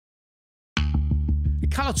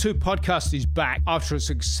Colour 2 podcast is back after a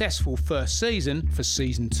successful first season for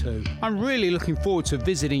season 2. I'm really looking forward to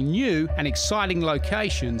visiting new and exciting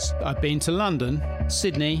locations. I've been to London,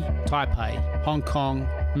 Sydney, Taipei, Hong Kong,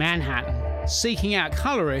 Manhattan, seeking out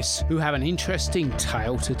colourists who have an interesting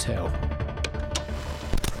tale to tell.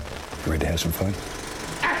 Ready to have some fun?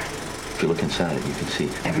 If you look inside it, you can see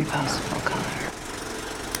every possible color.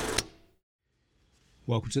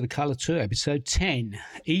 Welcome to the Colour 2, episode 10,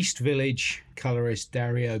 East Village colorist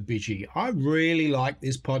Dario Biggi. I really like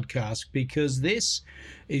this podcast because this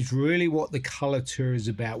is really what the Colour Tour is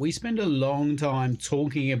about. We spend a long time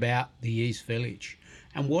talking about the East Village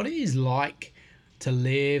and what it is like to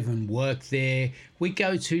live and work there. We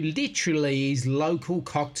go to literally his local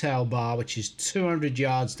cocktail bar, which is 200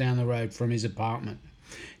 yards down the road from his apartment.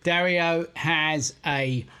 Dario has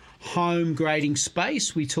a home grading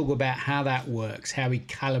space. We talk about how that works, how he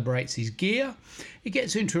calibrates his gear. He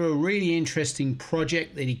gets into a really interesting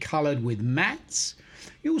project that he coloured with mats.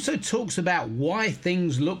 He also talks about why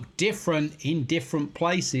things look different in different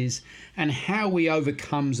places and how he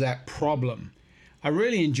overcomes that problem. I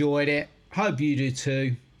really enjoyed it. Hope you do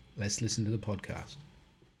too. Let's listen to the podcast.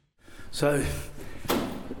 So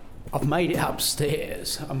I've made it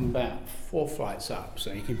upstairs. I'm about 4 flights up,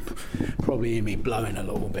 so you can probably hear me blowing a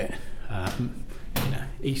little bit.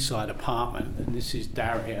 East side apartment, and this is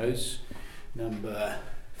Dario's number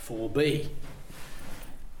 4B.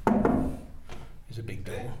 There's a big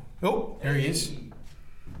door. Oh, there he is.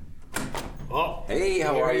 Oh, hey,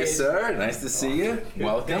 how are you, sir? Nice to see you.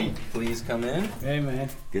 Welcome. Please come in. Hey, man.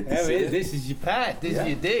 Good to see you. This is your pad. This is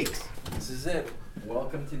your digs. This is it.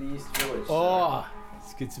 Welcome to the East Village. Oh,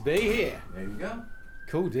 it's good to be here. There you go.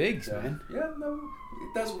 Cool digs, man. Yeah, no,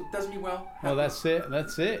 it does me well. Well, that's it.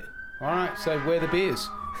 All right, so where are the beers?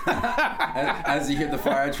 As you hear the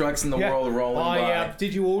fire trucks in the world rolling by. Yeah.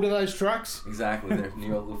 Did you order those trucks? Exactly. They're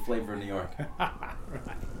the flavor of New York. Right.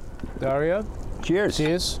 Dario? Cheers.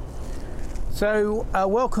 Cheers. So,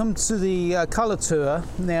 welcome to the Colour Tour.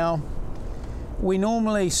 Now, we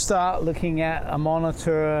normally start looking at a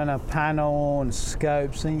monitor and a panel and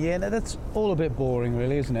scopes, and that's all a bit boring,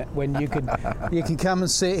 really, isn't it? When you can come and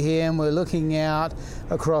sit here, and we're looking out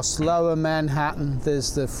across Lower Manhattan.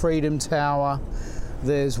 There's the Freedom Tower,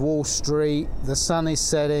 there's Wall Street. The sun is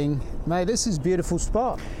setting. Mate, this is a beautiful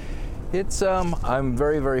spot. It's I'm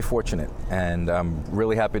very, very fortunate, and I'm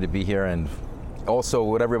really happy to be here. And also,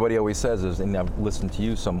 what everybody always says is, and I've listened to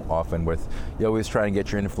you some often, with you always try and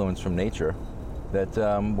get your influence from nature. That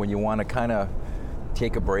when you want to kind of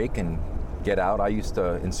take a break and get out, I used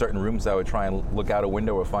to, in certain rooms, I would try and look out a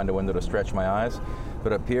window or find a window to stretch my eyes.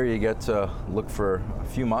 But up here, you get to look for a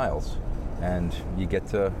few miles, and you get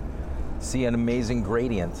to see an amazing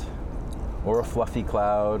gradient, or a fluffy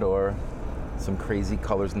cloud, or some crazy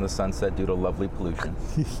colors in the sunset due to lovely pollution.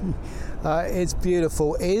 It's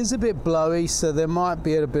beautiful. It is a bit blowy, so there might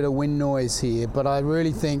be a bit of wind noise here, but I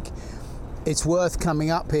really think it's worth coming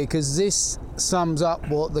up here because this sums up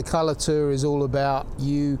what the Colour Tour is all about.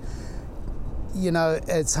 You know,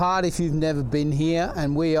 it's hard if you've never been here,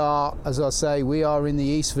 and we are, as I say, we are in the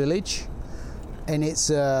East Village, and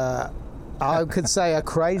it's I could say a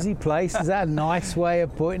crazy place. Is that a nice way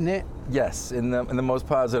of putting it? Yes, in the most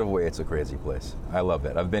positive way, it's a crazy place. I love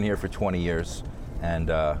it. I've been here for 20 years, and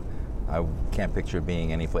I can't picture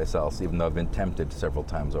being anyplace else, even though I've been tempted several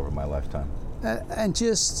times over my lifetime. And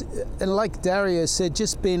like Dario said,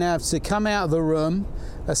 just being able to come out of the room,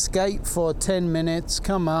 escape for 10 minutes,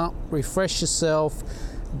 come up, refresh yourself,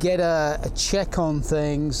 get a check on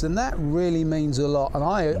things, and that really means a lot. And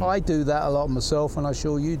I do that a lot myself, and I'm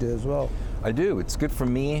sure you do as well. I do. It's good for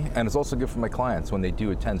me, and it's also good for my clients when they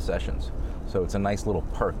do attend sessions. So it's a nice little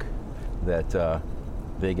perk that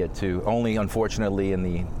they get to, only unfortunately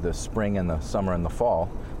in the spring and the summer and the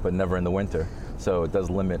fall, but never in the winter. So it does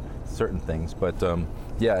limit certain things. But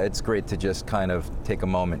yeah, it's great to just kind of take a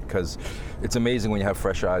moment, because it's amazing when you have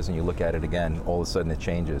fresh eyes and you look at it again, all of a sudden it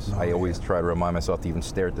changes. I always try to remind myself to even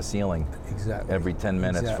stare at the ceiling every 10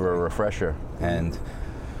 minutes for a refresher. And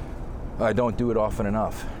I don't do it often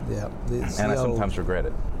enough. Yeah. And I sometimes regret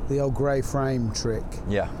it. The old grey frame trick.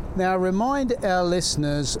 Yeah. Now, remind our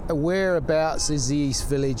listeners, whereabouts is the East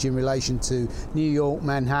Village in relation to New York,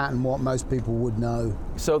 Manhattan, what most people would know?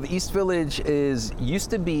 So the East Village used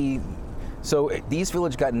to be, so the East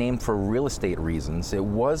Village got named for real estate reasons. It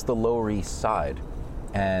was the Lower East Side,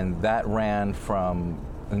 and that ran from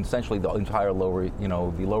essentially the entire the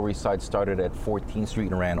Lower East Side started at 14th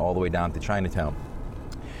Street and ran all the way down to Chinatown.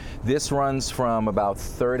 This runs from about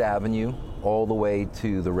 3rd Avenue all the way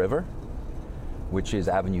to the river, which is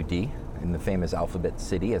Avenue D in the famous Alphabet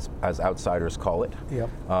City, as outsiders call it. Yep.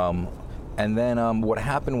 And then what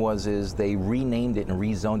happened is they renamed it and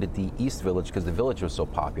rezoned it the East Village because the Village was so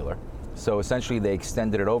popular. So essentially they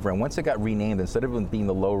extended it over, and once it got renamed, instead of it being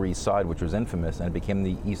the Lower East Side, which was infamous, and it became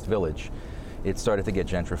the East Village, it started to get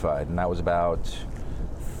gentrified, and that was about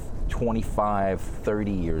 25,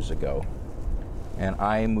 30 years ago. And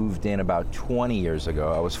I moved in about 20 years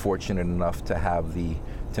ago. I was fortunate enough to have the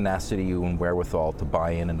tenacity and wherewithal to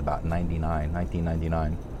buy in about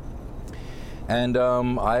 1999. And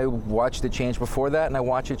I watched it change before that, and I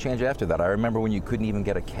watched it change after that. I remember when you couldn't even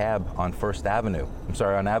get a cab on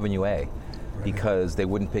on Avenue A, because they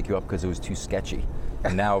wouldn't pick you up because it was too sketchy.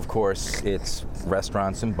 And now, of course, it's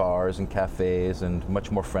restaurants and bars and cafes and much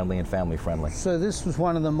more friendly and family friendly. So this was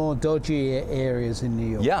one of the more dodgy areas in New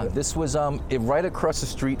York? Yeah, this was, right across the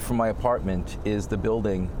street from my apartment is the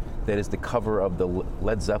building that is the cover of the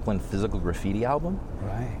Led Zeppelin Physical Graffiti album.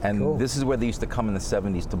 Right, and cool. This is where they used to come in the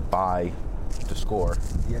 70s to score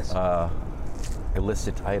yes.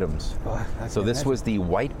 Illicit items. So this was the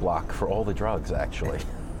white block for all the drugs, actually,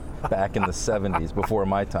 back in the 70s, before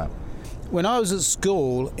my time. When I was at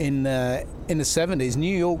school in the 70s,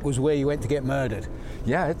 New York was where you went to get murdered.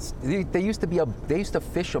 Yeah, they used to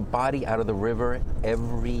fish a body out of the river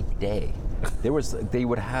every day. This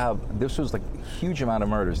was like a huge amount of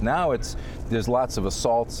murders. Now there's lots of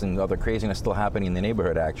assaults and other craziness still happening in the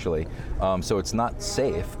neighborhood, actually. So it's not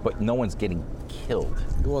safe, but no one's getting killed.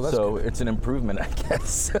 Well, that's so good. It's an improvement, I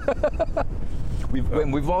guess.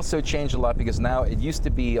 We've also changed a lot, because now it used to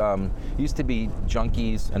be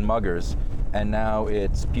junkies and muggers, and now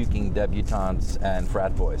it's puking debutantes and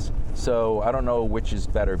frat boys. So I don't know which is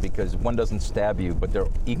better, because one doesn't stab you, but they're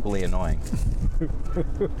equally annoying.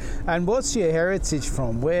 And what's your heritage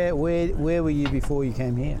from? Where were you before you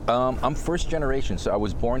came here? I'm first generation, so I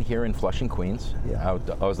was born here in Flushing, Queens. Yeah.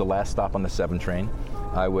 I was the last stop on the 7 train.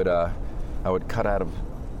 I would cut out of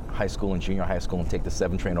high school and junior high school and take the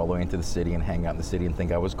 7 train all the way into the city and hang out in the city and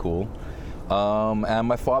think I was cool. And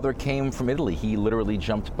my father came from Italy. He literally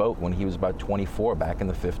jumped boat when he was about 24 back in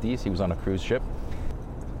the 50s. He was on a cruise ship.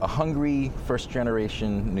 A hungry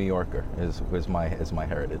first-generation New Yorker is my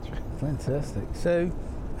heritage. Fantastic. So,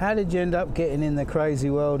 how did you end up getting in the crazy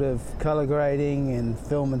world of color grading and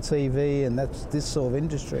film and TV and this sort of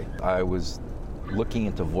industry? I was looking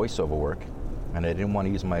into voiceover work, and I didn't want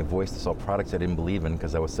to use my voice to sell products I didn't believe in,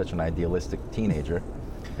 because I was such an idealistic teenager.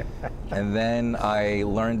 And then I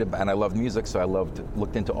learned, and I loved music, so I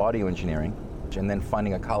looked into audio engineering, and then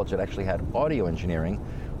finding a college that actually had audio engineering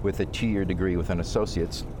with a 2-year degree with an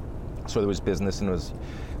associate's. So there was business, and there was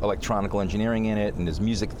electronical engineering in it, and there's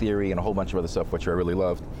music theory and a whole bunch of other stuff, which I really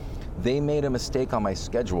loved. They made a mistake on my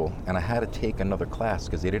schedule, and I had to take another class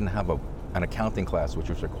because they didn't have an accounting class, which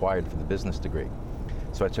was required for the business degree.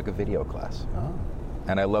 So I took a video class. Oh.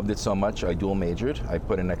 And I loved it so much, I dual majored. I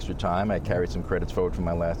put in extra time. I carried some credits forward from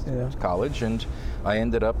my last college, and I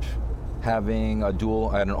ended up having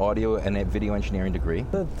an audio and a video engineering degree.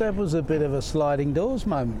 But that was a bit of a sliding doors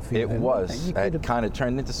moment for you. It was. It kind of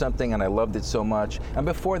turned into something, and I loved it so much. And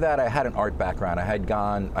before that, I had an art background. I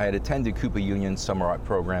had attended Cooper Union Summer Art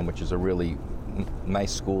Program, which is a really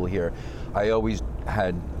nice school here. I always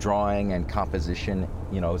had drawing and composition,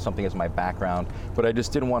 something as my background, but I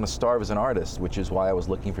just didn't want to starve as an artist, which is why I was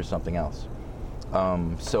looking for something else.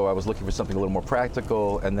 So I was looking for something a little more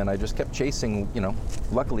practical, and then I just kept chasing,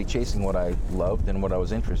 luckily chasing what I loved and what I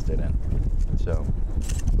was interested in. So.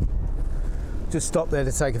 Just stop there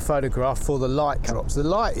to take a photograph before the light drops. The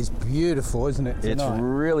light is beautiful, isn't it, tonight? It's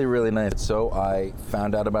really, really nice. So I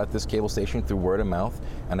found out about this cable station through word of mouth,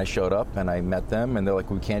 and I showed up and I met them, and they're like,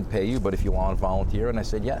 we can't pay you, but if you want to volunteer, and I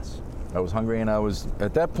said yes. I was hungry, and I was,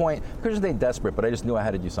 at that point, because they desperate, but I just knew I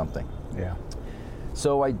had to do something. Yeah.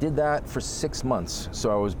 So I did that for 6 months.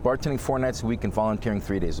 So I was bartending 4 nights a week and volunteering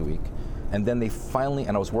 3 days a week. And then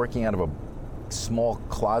and I was working out of a small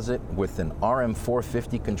closet with an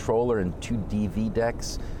RM450 controller and 2 DV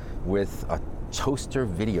decks with a toaster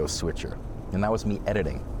video switcher. And that was me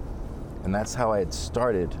editing. And that's how I had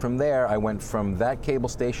started. From there, I went from that cable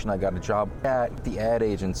station, I got a job at the ad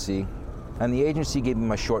agency. And the agency gave me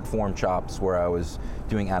my short form chops, where I was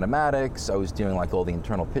doing animatics, I was doing like all the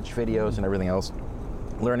internal pitch videos and everything else,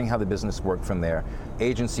 learning how the business worked from there.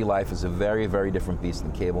 Agency life is a very, very different beast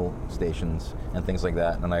than cable stations and things like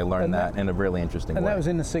that, and I learned that in a really interesting way. And that was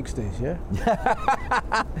in the 60s, yeah?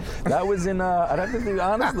 That was in, I'd have to be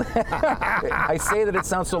honest, I say that it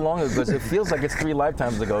sounds so long ago because it feels like it's 3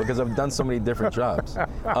 lifetimes ago because I've done so many different jobs.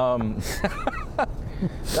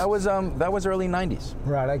 That was early 90s.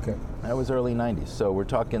 Right, okay. That was early 90s. So we're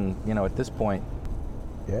talking, at this point,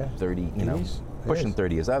 30, pushing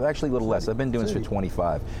 30 years. I've actually a little less. I've been doing this for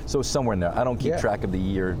 25. So somewhere in there. I don't keep track of the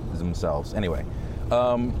years themselves. Anyway,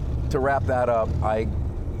 to wrap that up, I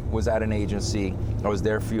was at an agency. I was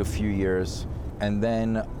there for a few years. And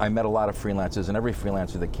then I met a lot of freelancers, and every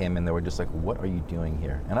freelancer that came in, they were just like, what are you doing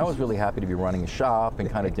here? And I was really happy to be running a shop and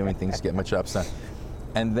kind of doing things to get my chops done.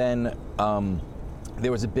 And then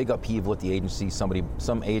there was a big upheaval at the agency.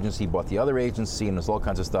 Some agency bought the other agency, and there's all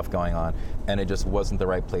kinds of stuff going on, and it just wasn't the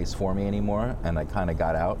right place for me anymore, and I kind of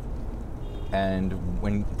got out. And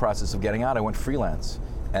in the process of getting out, I went freelance.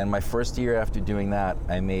 And my first year after doing that,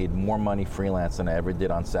 I made more money freelance than I ever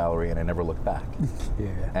did on salary, and I never looked back.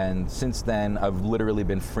 And since then, I've literally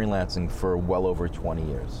been freelancing for well over 20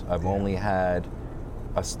 years. I've only had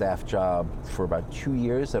a staff job for about 2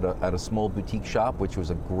 years at a small boutique shop, which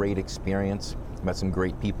was a great experience. Met some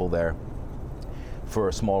great people there for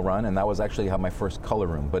a small run, and that was actually how my first color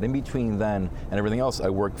room. But in between then and everything else, I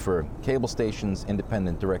worked for cable stations,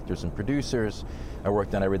 independent directors and producers. I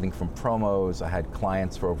worked on everything from promos. I had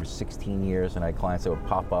clients for over 16 years, and I had clients that would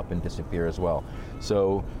pop up and disappear as well.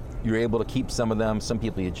 So you're able to keep some of them, some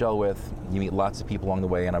people you gel with, you meet lots of people along the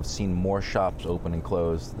way, and I've seen more shops open and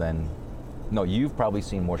close than, no, you've probably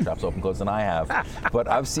seen more shops open and close than I have, but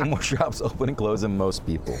I've seen more shops open and close than most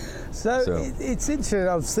people. So it's interesting.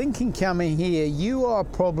 I was thinking coming here, you are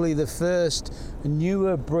probably the first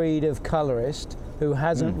newer breed of colorist who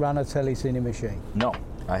hasn't run a telecine machine. No,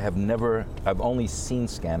 I have never. I've only seen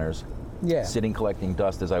scanners sitting collecting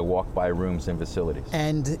dust as I walk by rooms and facilities.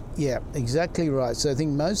 And exactly right. So I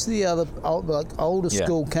think most of the other older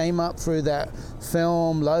school came up through that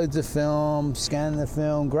film, loads of film, scan the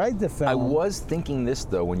film, grade the film. I was thinking this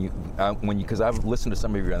though when you because I've listened to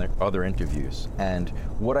some of your other interviews, and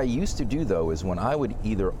what I used to do though is when I would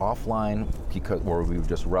either offline or we would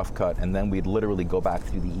just rough cut, and then we'd literally go back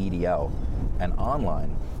through the EDL and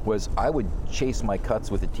online, was I would chase my cuts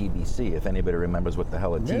with a TBC, if anybody remembers what the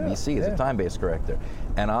hell a TBC is, a time-based corrector.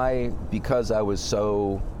 And because I was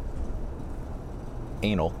so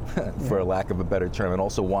anal, for lack of a better term, and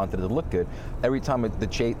also wanted it to look good, every time the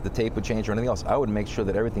tape would change or anything else, I would make sure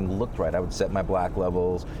that everything looked right. I would set my black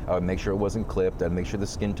levels, I would make sure it wasn't clipped, I'd make sure the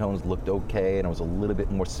skin tones looked okay, and it was a little bit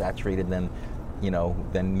more saturated than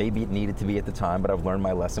maybe it needed to be at the time, but I've learned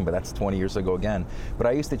my lesson, but that's 20 years ago again. But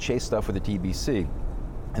I used to chase stuff with a TBC.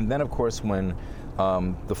 And then, of course, when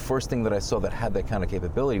the first thing that I saw that had that kind of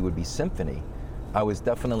capability would be Symphony, I was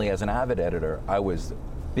definitely, as an avid editor, I was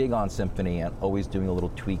big on Symphony and always doing a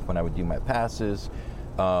little tweak when I would do my passes.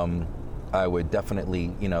 I would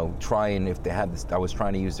definitely, try, and if they had this, I was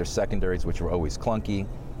trying to use their secondaries, which were always clunky,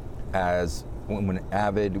 as when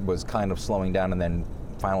Avid was kind of slowing down, and then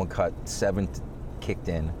Final Cut 7 kicked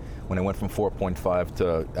in. When it went from 4.5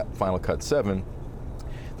 to Final Cut 7,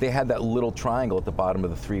 they had that little triangle at the bottom of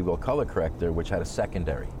the 3-wheel color corrector, which had a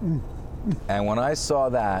secondary. And when I saw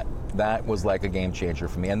that, that was like a game changer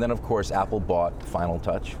for me. And then, of course, Apple bought Final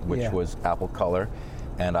Touch, which was Apple Color.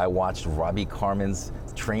 And I watched Robbie Carmen's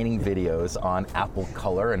training videos on Apple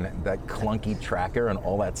Color and that clunky tracker and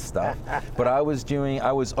all that stuff. But I was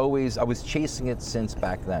chasing it since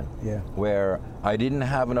back then, where I didn't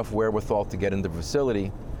have enough wherewithal to get into the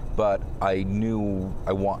facility, but I knew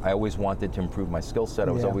I always wanted to improve my skill set.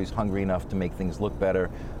 I was always hungry enough to make things look better.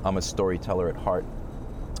 I'm a storyteller at heart.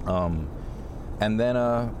 And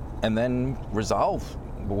then Resolve,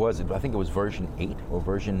 what was it? I think it was version 8 or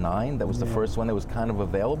version 9. That was the first one that was kind of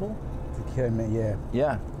available.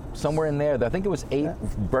 Yeah, somewhere in there. I think it was 8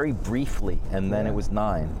 very briefly, and then it was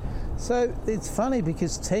 9. So it's funny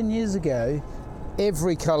because 10 years ago,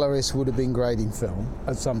 every colorist would have been grading film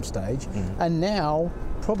at some stage, and now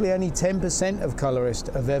probably only 10% of colorists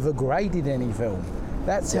have ever graded any film.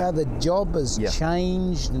 That's how the job has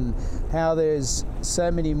changed, and how there's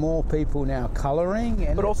so many more people now coloring.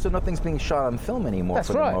 But also nothing's being shot on film anymore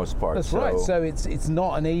the most part. That's right. So it's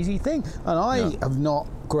not an easy thing. And I have not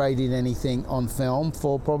graded anything on film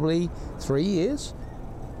for probably 3 years.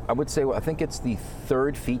 I would say, I think it's the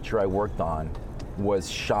third feature I worked on was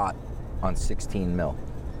shot on 16 mil.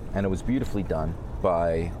 And it was beautifully done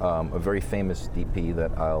by a very famous DP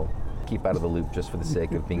that I'll keep out of the loop just for the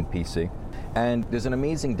sake of being PC. And there's an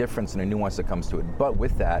amazing difference and a nuance that comes to it. But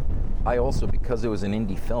with that, I also, because it was an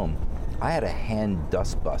indie film, I had to hand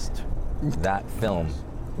dust bust that film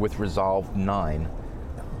with Resolve 9,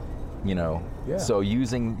 So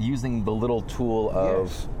using the little tool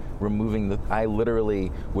of removing I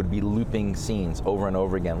literally would be looping scenes over and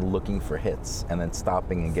over again, looking for hits, and then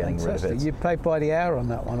stopping and getting rid of hits. You paid by the hour on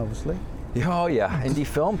that one, obviously. Oh yeah, indie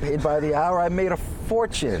film, paid by the hour. I made a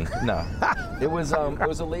fortune. No, it was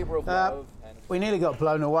a labor of love. We nearly got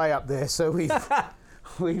blown away up there, so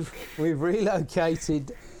we've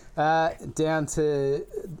relocated down to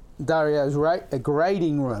Dario's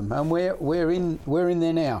grading room, and we're in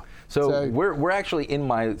there now. So we're actually in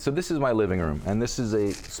my. So this is my living room, and this is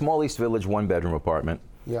a small East Village 1-bedroom apartment.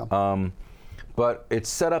 Yeah. But it's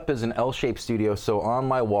set up as an L-shaped studio. So on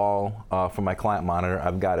my wall for my client monitor,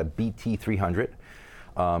 I've got a BT300.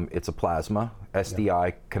 It's a plasma,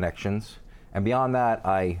 SDI connections. And beyond that,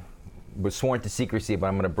 I was sworn to secrecy, but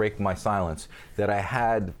I'm going to break my silence, that I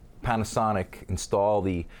had Panasonic install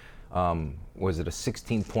the, was it a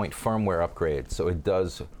 16-point firmware upgrade? So it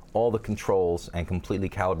does all the controls and completely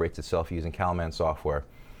calibrates itself using CalMan software.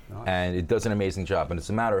 Nice. And it does an amazing job. And as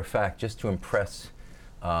a matter of fact, just to impress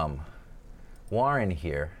Warren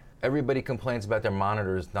here, everybody complains about their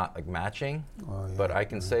monitors not like matching, but I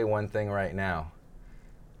can say one thing right now.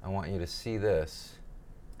 I want you to see this,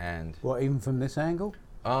 and what, even from this angle?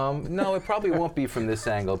 No, it probably won't be from this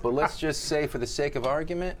angle, but let's just say, for the sake of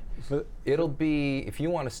argument, it'll be. If you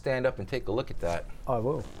want to stand up and take a look at that, I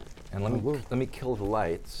will. And let me kill the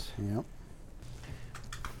lights. Yep.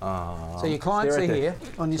 So your clients are here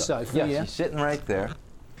on your sofa. Yes, he's sitting right there.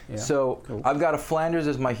 Yeah. So cool. I've got a Flanders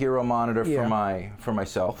as my hero monitor for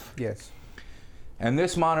myself. Yes. And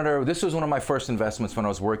this monitor, this was one of my first investments when I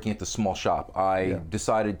was working at the small shop. I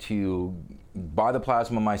decided to buy the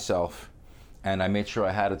plasma myself, and I made sure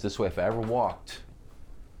I had it this way. If I ever walked,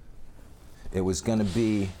 it was going to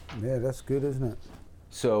be. Yeah, that's good, isn't it?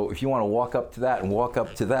 So if you want to walk up to that and walk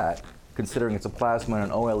up to that, considering it's a plasma and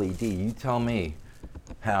an OLED, you tell me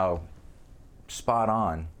how spot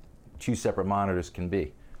on 2 separate monitors can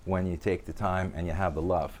be when you take the time and you have the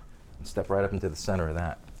love. And step right up into the center of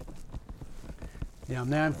that. Yeah, I'm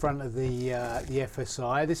now in front of the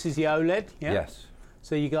FSI. This is the OLED, yeah? Yes.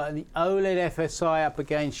 So you got the OLED FSI up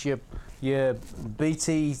against your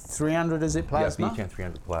BT300, is it, plasma? Yeah,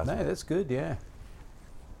 BT300 plasma. No, that's good, yeah.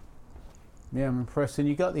 Yeah, I'm impressed. And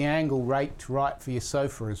you got the angle raked right for your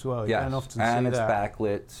sofa as well. You don't often see that. And it's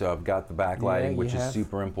backlit, so I've got the backlighting, which is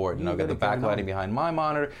super important. I've got the backlighting behind my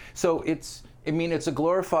monitor. So it's a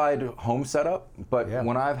glorified home setup, but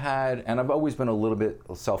when and I've always been a little bit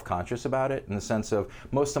self-conscious about it, in the sense of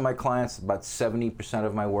most of my clients, about 70%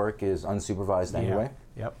 of my work is unsupervised anyway.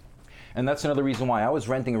 Yep. And that's another reason why I was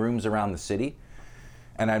renting rooms around the city,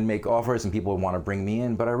 and I'd make offers and people would want to bring me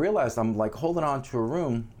in, but I realized I'm like holding on to a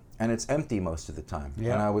room and it's empty most of the time.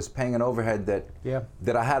 Yeah. And I was paying an overhead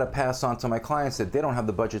that I had to pass on to my clients that they don't have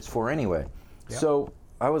the budgets for anyway. Yeah. So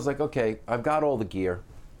I was like, okay, I've got all the gear,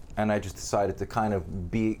 and I just decided to kind of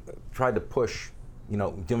try to push,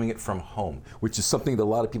 doing it from home, which is something that a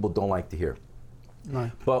lot of people don't like to hear.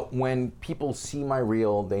 No. But when people see my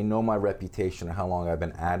reel, they know my reputation and how long I've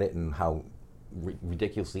been at it and how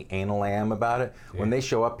ridiculously anal I am about it. Yeah. When they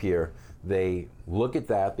show up here, they look at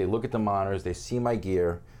that, they look at the monitors, they see my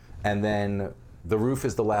gear, and then the roof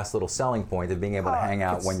is the last little selling point of being able to hang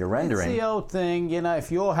out when you're rendering. It's the old thing,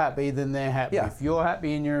 if you're happy, then they're happy. Yeah. If you're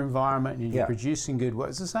happy in your environment and you're producing good work,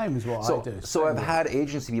 it's the same as what I do. So I've had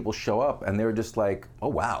agency people show up and they're just like, oh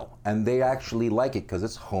wow. And they actually like it because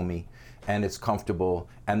it's homey and it's comfortable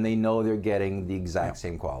and they know they're getting the exact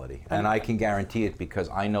same quality. And I can guarantee it because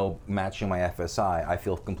I know matching my FSI, I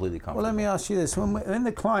feel completely comfortable. Well, let me ask you this. When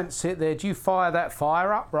the clients sit there, do you fire that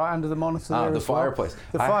fire up right under the monitor there the fireplace.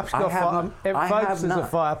 The fireplace. It focuses a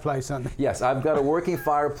fireplace under. Yes, I've got a working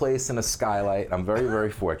fireplace and a skylight. I'm very,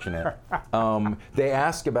 very fortunate. They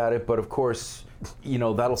ask about it, but of course,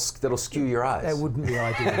 that'll skew your eyes. That wouldn't be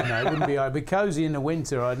ideal. No, it wouldn't be ideal. It'd be cozy in the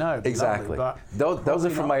winter, I know. Exactly. Lovely, but those are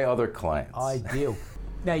for my other clients. Ideal.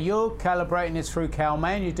 Now you're calibrating this through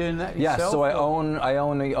CalMan. You're doing that yourself? Yes. So I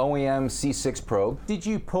own the OEM C6 probe. Did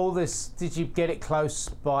you pull this? Did you get it close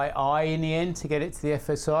by eye in the end to get it to the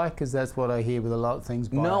FSI? Because that's what I hear with a lot of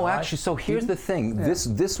things. No, actually. So here's the thing. Yeah.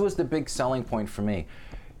 This was the big selling point for me.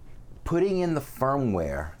 Putting in the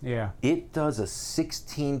firmware. Yeah. It does a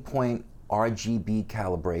 16-point RGB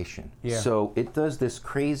calibration. Yeah. So it does this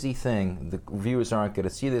crazy thing. The viewers aren't going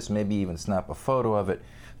to see this, maybe even snap a photo of it,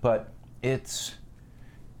 but it's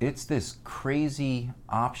this crazy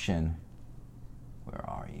option. Where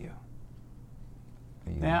are you?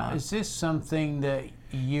 Now, is this something that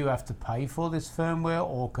you have to pay for, this firmware,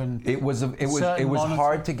 or can it was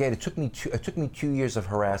hard to get. It took me 2 years of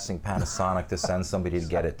harassing Panasonic to send somebody to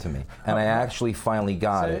get it to me, and I actually finally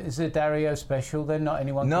got it. Is it Dario special then? Not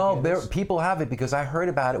anyone? No, people have it because I heard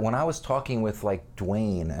about it when I was talking with like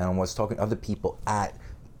Dwayne and I was talking to other people at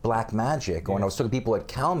Blackmagic, or when I was talking to people at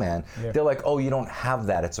CalMan, they're like, oh, you don't have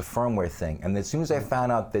that, it's a firmware thing. And as soon as I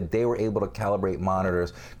found out that they were able to calibrate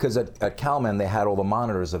monitors, because at CalMan they had all the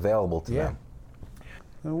monitors available to them.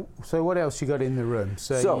 So what else you got in the room?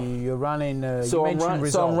 So you're running. So you mentioned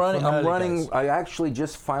Resolve. I'm running. I actually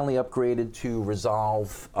just finally upgraded to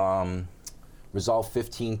Resolve. Resolve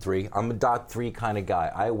 15.3. I'm a .3 kind of guy.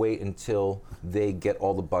 I wait until they get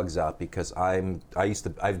all the bugs out because I've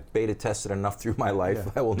beta tested enough through my life.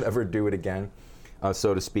 Yeah. I will never do it again,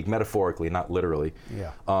 so to speak, metaphorically, not literally.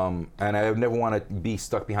 Yeah. And I never want to be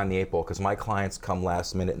stuck behind the 8 ball because my clients come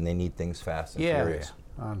last minute and they need things fast and furious.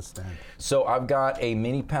 Yeah, I understand. So I've got a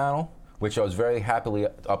mini panel, which I was very happily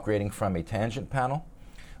upgrading from a tangent panel.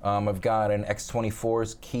 I've got an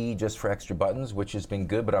X24's key just for extra buttons, which has been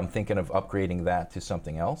good, but I'm thinking of upgrading that to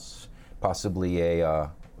something else, possibly the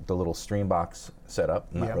little Streambox setup.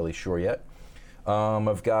 I'm not really sure yet.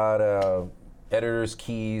 I've got editor's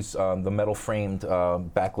keys, the metal framed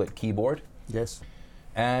backlit keyboard. Yes.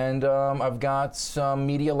 And I've got some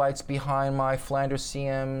media lights behind my Flanders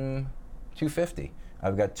CM250.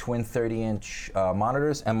 I've got twin 30-inch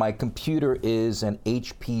monitors, and my computer is an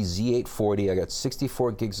HP Z840. I got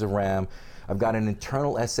 64 gigs of RAM. I've got an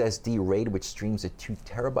internal SSD RAID, which streams at 2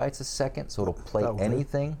 terabytes a second, so it'll play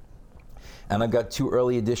anything. And I've got 2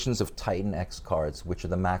 early editions of Titan X cards, which are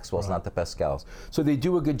the Maxwells, not the Pascals. So they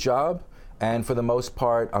do a good job, and for the most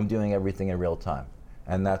part, I'm doing everything in real time.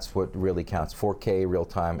 And that's what really counts. 4K, real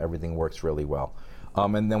time, everything works really well.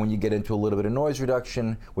 And then when you get into a little bit of noise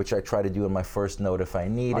reduction, which I try to do in my first node if I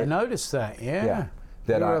need it. I noticed that, yeah.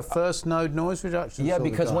 You're a first node noise reduction. Yeah,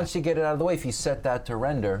 because once you get it out of the way, if you set that to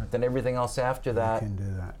render, then everything else after that. You can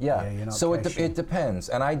do that. Yeah, you're not so it depends.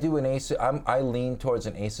 And I do an ACES, I lean towards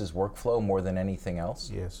an ACES workflow more than anything else.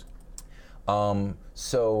 Yes.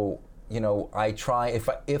 So, you know, I try,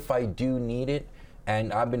 if I do need it,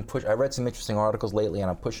 and I read some interesting articles lately, and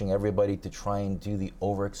I'm pushing everybody to try and do the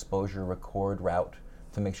overexposure record route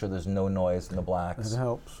to make sure there's no noise in the blacks. That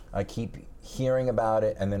helps. I keep hearing about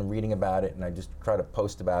it and then reading about it, and I just try to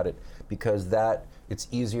post about it because it's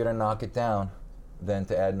easier to knock it down than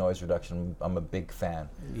to add noise reduction. I'm a big fan.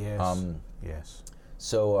 Yes. Yes.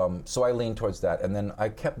 So I lean towards that, and then I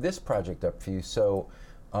kept this project up for you. So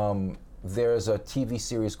there's a TV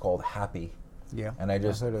series called Happy. Yeah. And I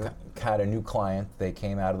just had a new client. They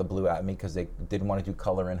came out of the blue at me because they didn't want to do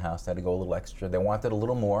color in-house. They had to go a little extra. They wanted a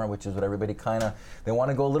little more, which is what everybody they want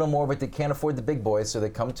to go a little more, but they can't afford the big boys, so they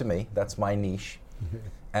come to me. That's my niche.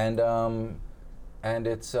 And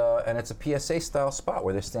it's a PSA style spot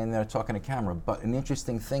where they're standing there talking to camera. But an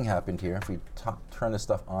interesting thing happened here if we turn this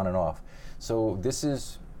stuff on and off. So this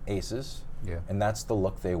is ACES, and that's the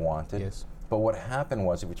look they wanted. Yes. But what happened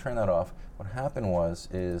was, if we turn that off,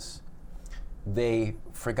 is they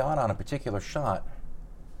forgot on a particular shot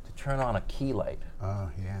to turn on a key light.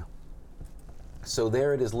 Oh, yeah. So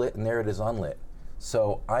there it is lit and there it is unlit.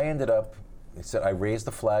 So I ended up, I raised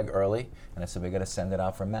the flag early, and I said, we got to send it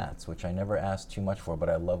out for mats, which I never asked too much for, but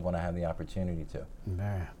I love when I have the opportunity to.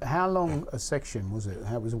 Yeah. How long a section was it?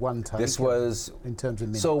 How was one take? This was in terms of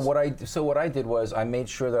minutes. So what I did was I made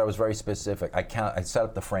sure that I was very specific. I set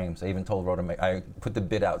up the frames. I even told Roto, I put the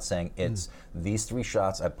bid out saying it's these 3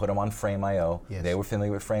 shots. I put them on Frame.io. Yes. They were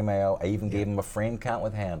familiar with Frame.io. I even gave them a frame count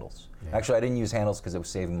with handles. Yeah. Actually, I didn't use handles because it was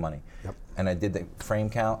saving money. Yep. And I did the frame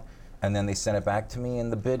count, and then they sent it back to me,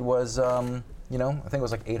 and the bid was, I think it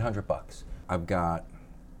was like $800. I've got,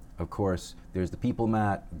 of course, there's the people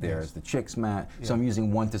mat, there's the chicks mat. So I'm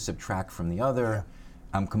using one to subtract from the other.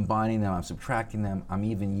 Yeah. I'm combining them, I'm subtracting them. I'm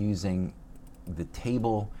even using the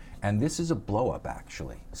table. And this is a blow up,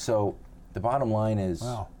 actually. So the bottom line is,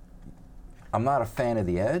 I'm not a fan of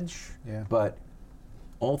the edge, but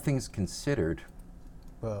all things considered,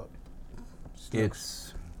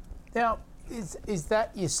 it's... Now, is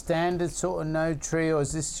that your standard sort of node tree, or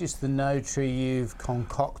is this just the node tree you've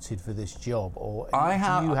concocted for this job, or do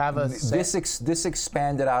you have a this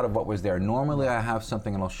expanded out of what was there. Normally, I have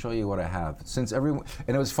something, and I'll show you what I have. And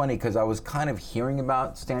it was funny because I was kind of hearing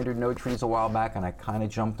about standard node trees a while back, and I kind of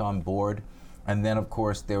jumped on board. And then, of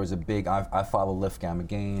course, there was a big. I follow Lift Gamma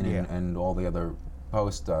Gain and all the other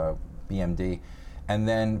posts, BMD. And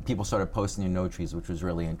then people started posting their node trees, which was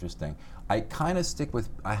really interesting. I kind of stick with,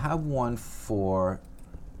 I have one for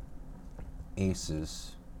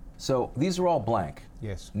ACES. So these are all blank.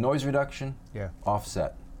 Yes. Noise reduction,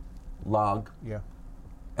 offset, log,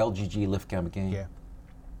 LGG, lift gamma gain,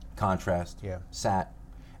 contrast, sat.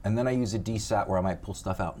 And then I use a DSAT where I might pull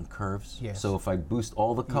stuff out in curves. Yes. So if I boost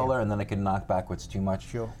all the color and then I can knock back what's too much.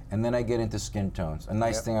 Sure. And then I get into skin tones. A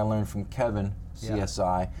nice thing I learned from Kevin,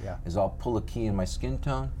 CSI, is I'll pull a key in my skin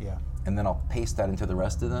tone, and then I'll paste that into the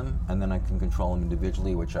rest of them, and then I can control them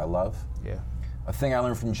individually, which I love. Yeah. A thing I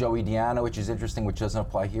learned from Joey Diana, which is interesting, which doesn't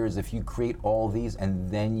apply here, is if you create all these and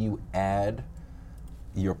then you add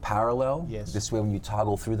your parallel. Yes. This way when you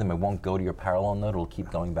toggle through them, it won't go to your parallel node, it'll keep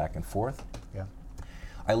going back and forth. Yeah.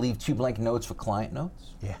 I leave 2 blank nodes for client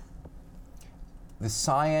nodes. Yeah. The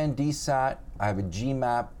cyan DSAT, I have a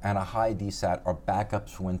GMAP and a high DSAT are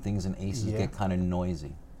backups for when things in ACES get kind of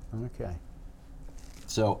noisy. Okay.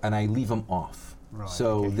 So, and I leave them off. Right,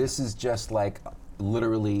 So okay. this is just like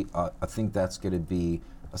literally, I think that's going to be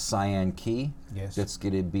a cyan key. Yes. That's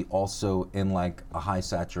going to be also in like a high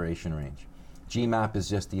saturation range. GMAP is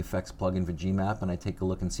just the effects plugin for GMAP, and I take a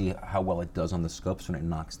look and see how well it does on the scopes when it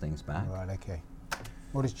knocks things back. Right, okay.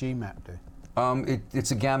 What does GMAP do?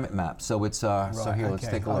 It's a gamut map, so it's so here, let's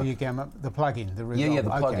take a look. Oh, you gamut the plugin, the Yeah, result.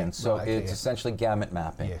 the Okay, plugin. So right, it's yeah. essentially gamut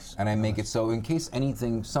mapping. Yes. And I make it so in case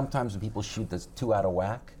anything, sometimes when people shoot that's too out of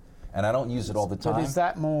whack, and I don't use it all the time. But is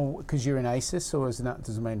that more because you're in ACES, or does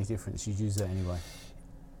it make any difference? You use that anyway.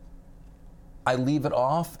 I leave it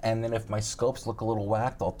off, and then if my scopes look a little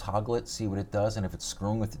whacked, I'll toggle it, see what it does, and if it's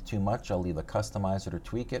screwing with it too much, I'll either customize it or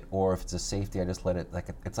tweak it, or if it's a safety, I just let it,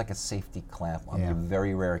 it's like a safety clamp on a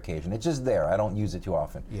very rare occasion. It's just there, I don't use it too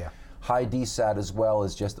often. Yeah. High DSAT as well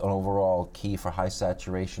is just an overall key for high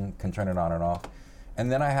saturation, can turn it on and off.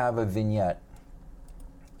 And then I have a vignette,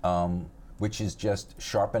 which is just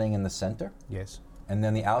sharpening in the center. Yes. And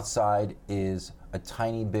then the outside is a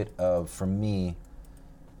tiny bit of, for me,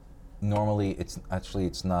 normally it's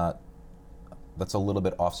not, that's a little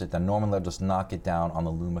bit offset down. Normally I'll just knock it down on the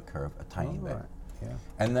Luma curve a tiny bit. Right. Yeah.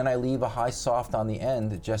 And then I leave a high soft on the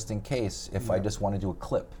end just in case if I just want to do a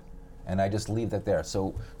clip. And I just leave that there.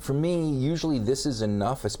 So for me, usually this is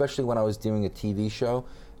enough, especially when I was doing a TV show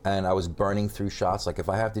and I was burning through shots. Like if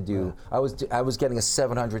I have to do, I was getting a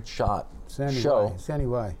 700 shot show. It's the only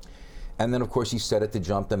way. And then of course you set it to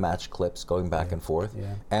jump to match clips going back and forth.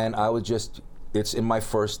 Yeah. And I would just, it's in my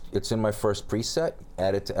first preset,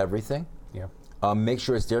 add it to everything. Yeah. Make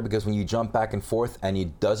sure it's there because when you jump back and forth and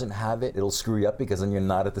you doesn't have it, it'll screw you up because then you're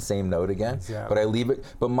not at the same note again. Exactly. But I leave it.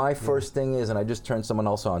 But my first thing is, and I just turned someone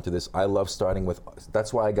else onto this, I love starting with,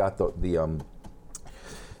 that's why I got the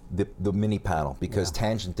mini panel, because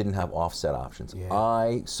Tangent didn't have offset options.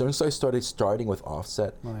 Yeah. Since I starting with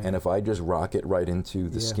offset, and if I just rock it right into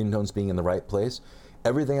the skin tones being in the right place,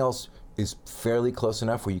 everything else is fairly close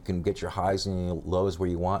enough where you can get your highs and your lows where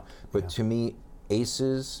you want. But to me,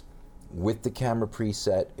 ACES with the camera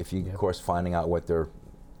preset, if you of course finding out what their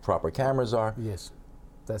proper cameras are, Yes.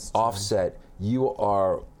 That's offset, you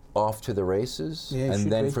are off to the races, Yeah, it and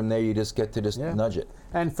should then be. from there you just get to just nudge it.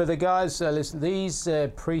 And for the guys, listen, these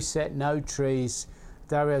preset node trees,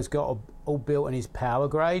 Dario's got all built in his power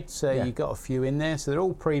grade, so you've got a few in there. So they're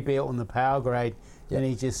all pre-built on the power grade, and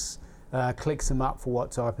he just clicks them up for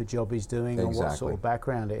what type of job he's doing and what sort of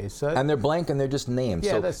background it is. So And they're blank and they're just named.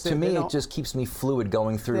 Yeah, so that's to it. me, They're it not- just keeps me fluid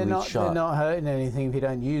going through each shot. They're not hurting anything if you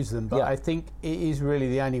don't use them, but Yeah. I think it is really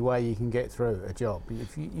the only way you can get through a job.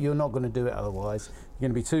 If you're not going to do it otherwise, you're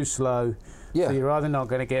going to be too slow. Yeah. So you're either not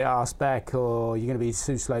going to get asked back, or you're going to be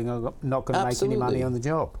too slow, not going to make any money Absolutely. on the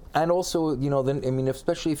job. And also, then, I mean,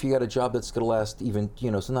 especially if you got a job that's going to last even,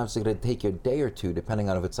 sometimes it's going to take you a day or two, depending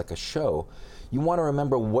on if it's like a show. You want to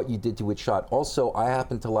remember what you did to each shot. Also, I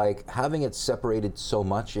happen to like having it separated so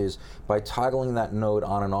much is by toggling that node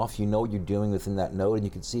on and off, you know what you're doing within that node, and you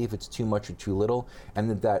can see if it's too much or too little, and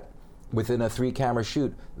that within a 3-camera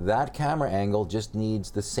shoot, that camera angle just needs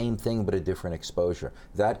the same thing but a different exposure.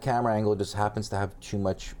 That camera angle just happens to have too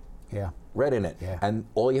much red in it. Yeah. And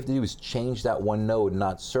all you have to do is change that one node,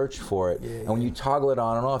 not search for it. And when you toggle it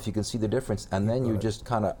on and off, you can see the difference. And then you just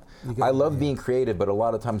kind of, I love being creative, but a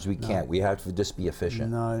lot of times we can't. We have to just be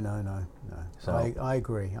efficient. No. So- I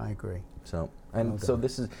agree. So, so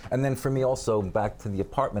this is, and then for me also, back to the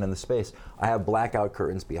apartment and the space, I have blackout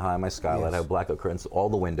curtains behind my skylight. Yes. I have blackout curtains all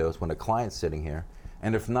the windows when a client's sitting here.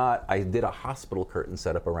 And if not, I did a hospital curtain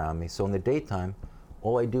setup around me. So in the daytime,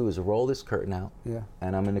 all I do is roll this curtain out,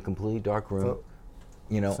 and I'm in a completely dark room,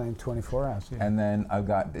 Same 24 hours. Yeah. and then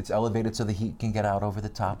it's elevated so the heat can get out over the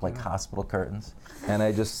top like hospital curtains. And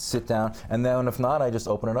I just sit down, and then if not, I just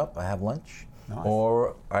open it up, I have lunch,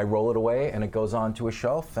 or I roll it away and it goes onto a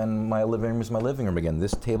shelf, and my living room is my living room again.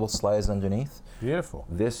 This table slides underneath. Beautiful.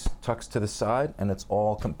 This tucks to the side, and it's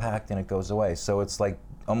all compact and it goes away. So it's like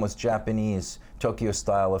almost Japanese, Tokyo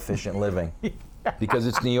style efficient living. Because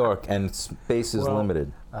it's New York and space is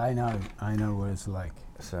limited. I know what it's like.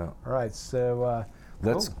 So All right, so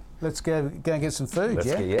let's cool. Let's go and get some food.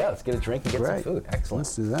 let's get a drink and get some food. Excellent.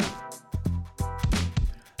 Let's do that.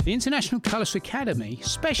 The International Colourist Academy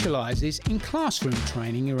specialises in classroom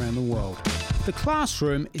training around the world. The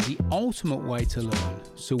classroom is the ultimate way to learn,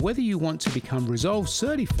 so whether you want to become Resolve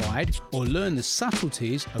certified or learn the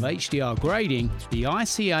subtleties of HDR grading, the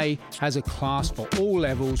ICA has a class for all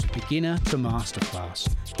levels, beginner to masterclass.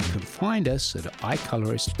 You can find us at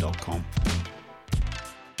iColorist.com.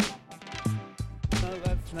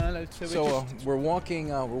 So we're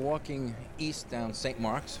walking east down St.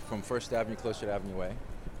 Mark's from First Avenue closer to Avenue A.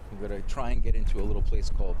 We're going to try and get into a little place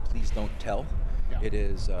called Please Don't Tell. Yeah. It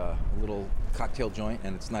is a little cocktail joint,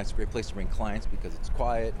 and it's a nice, great place to bring clients because it's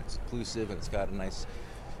quiet, it's inclusive, and it's got a nice,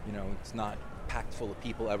 it's not packed full of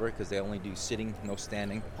people ever because they only do sitting, no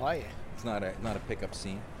standing. Oh yeah. It's not a pickup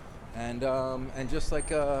scene. And just like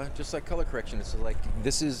color correction, it's like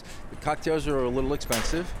the cocktails are a little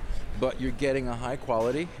expensive, but you're getting a high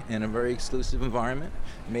quality in a very exclusive environment,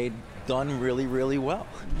 done really, really well.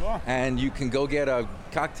 Yeah. And you can go get a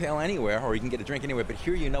cocktail anywhere, or you can get a drink anywhere, but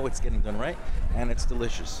here it's getting done right, and it's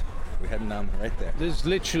delicious. We're heading down right there. There's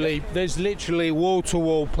literally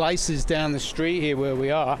wall-to-wall places down the street here where we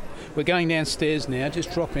are. We're going downstairs now,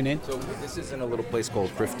 just dropping in. So this is in a little place called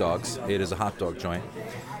Thrift Dogs. It is a hot dog joint.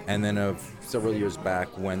 And then several years back,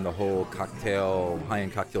 when the whole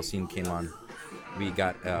high-end cocktail scene came on, we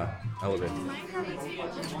got elevator.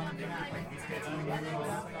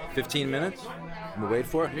 15 minutes? We'll wait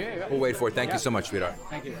for it? Yeah. We'll wait for it. Thank you so much, sweetheart.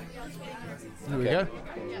 Thank you. There we go.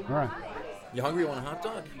 All right. You hungry? You want a hot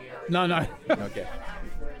dog? No. Okay.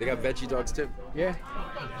 They got veggie dogs too? Yeah.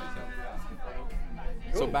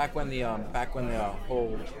 So back when the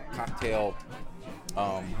whole cocktail,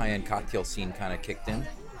 high-end cocktail scene kind of kicked in,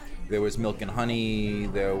 there was Milk and Honey,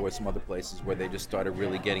 there were some other places where they just started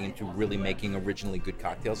really getting into really making originally good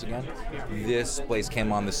cocktails again. This place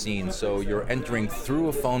came on the scene, so you're entering through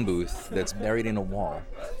a phone booth that's buried in a wall.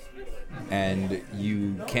 And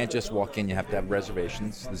you can't just walk in, you have to have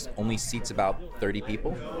reservations. There's only seats about 30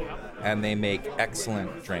 people, and they make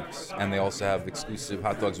excellent drinks. And they also have exclusive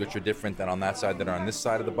hot dogs, which are different than on that side that are on this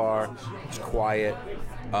side of the bar. It's quiet.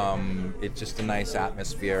 It's just a nice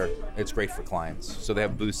atmosphere. It's great for clients. So they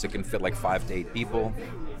have booths that can fit like 5 to 8 people.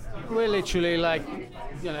 We're literally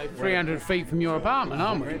 300 feet from your apartment,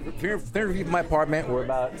 aren't we? 300 feet from my apartment. We're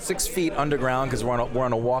about 6 feet underground because we're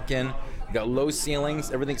on a walk-in. We got low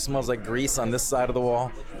ceilings. Everything smells like grease on this side of the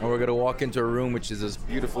wall. And we're going to walk into a room which is this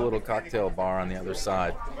beautiful little cocktail bar on the other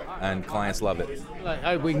side. And clients love it. I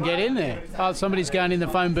hope we can get in there. Oh, somebody's going in the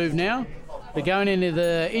phone booth now. They're going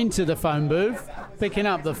into the phone booth, picking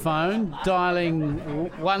up the phone,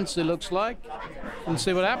 dialing once, it looks like, and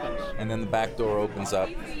see what happens. And then the back door opens up,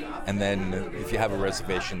 and then if you have a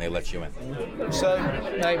reservation, they let you in. So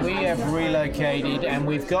we have relocated, and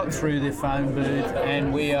we've got through the phone booth,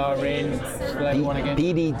 and we are in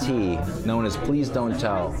PDT, known as Please Don't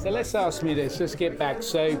Tell. So let's ask me this. Let's get back.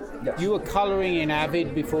 So you were colouring in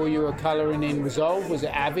Avid before you were colouring in Resolve. Was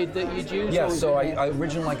it Avid that you'd used? Yeah. So I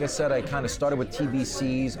originally, like I said, I kind of started with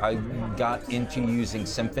TVCs. I got into using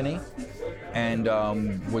Symphony and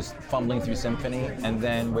was fumbling through Symphony, and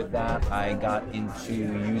then with that I got into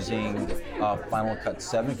using Final Cut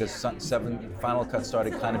 7 because Final Cut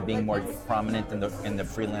started kind of being more prominent in the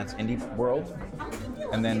freelance indie world,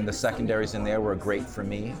 and then the secondaries in there were great for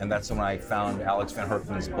me, and that's when I found Alex Van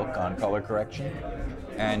Herpen's book on color correction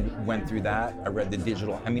and went through that. I read the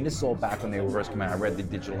digital, this is all back when they were first coming out. I read the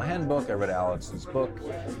digital handbook, I read Alex's book.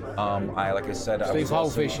 Steve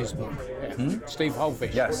Holfish's book. Yeah. Steve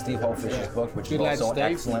Holfish. Yeah, Steve Holfish's book, which is also an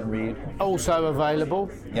excellent read. Also available.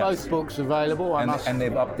 Yes. Both books available. And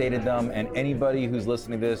they've updated them, and anybody who's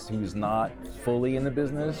listening to this who's not fully in the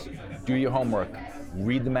business, do your homework.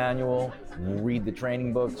 Read the manual, read the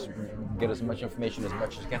training books, get as much information as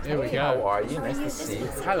much as you can. Here we go. How are you? Nice to see you.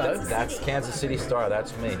 Hello. That's Kansas City Star.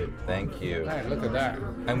 That's me. Thank you. Hey, look at that.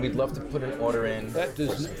 And we'd love to put an order in That for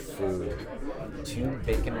does some food. 2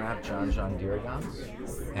 bacon wrapped John D'Argons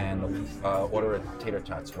and order a tater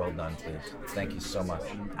tots. Well done, please. Thank you so much.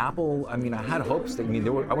 Apple, I had hopes that,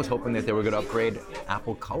 I was hoping that they were going to upgrade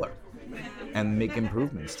Apple Color and make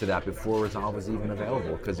improvements to that before Resolve was even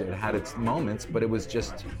available, because it had its moments, but it was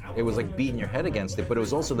like beating your head against it. But it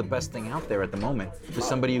was also the best thing out there at the moment for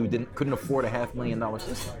somebody who couldn't afford a $500,000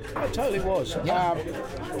 system. It totally was. Yeah.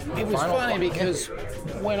 It was funny because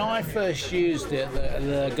when I first used it,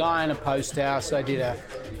 the guy in a post house, I did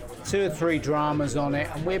 2 or 3 dramas on it,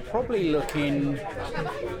 and we're probably looking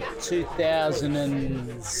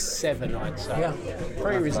 2007, I'd say. Yeah.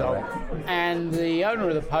 Pre-Resolve. And the owner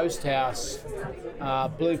of the post house,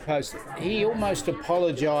 Blue Post, he almost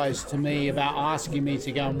apologised to me about asking me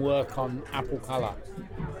to go and work on Apple Color.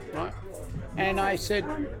 Right? And I said,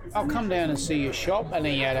 I'll come down and see your shop. And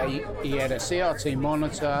he had a CRT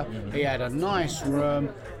monitor, he had a nice room.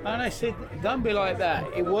 And I said, don't be like that.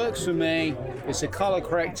 It works for me. It's a color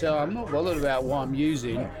corrector. I'm not bothered about what I'm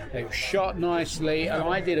using. They were shot nicely. And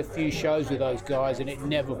I did a few shows with those guys and it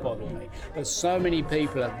never bothered me. But so many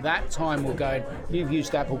people at that time were going, you've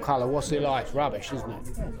used Apple Color, what's it like? It's rubbish, isn't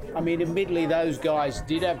it? I mean, admittedly, those guys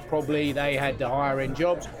did have they had the higher end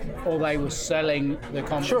jobs or they were selling the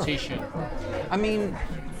competition. Sure. I mean,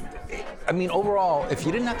 overall, if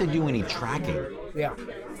you didn't have to do any tracking, yeah,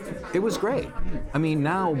 it was great. I mean,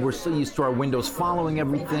 now we're so used to our windows following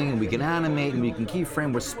everything, and we can animate and we can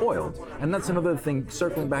keyframe. We're spoiled. And that's another thing,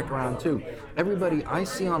 circling back around too. Everybody I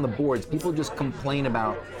see on the boards, people just complain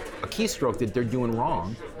about a keystroke that they're doing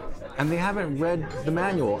wrong, and they haven't read the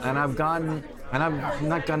manual. And I've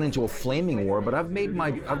not gotten into a flaming war, but I've made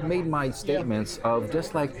my statements of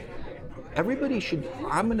just like, everybody should.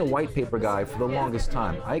 I'm been a white paper guy for the longest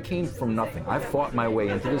time. I came from nothing. I fought my way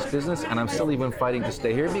into this business, and I'm still even fighting to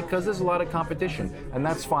stay here because there's a lot of competition, and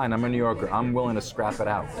that's fine. I'm a New Yorker. I'm willing to scrap it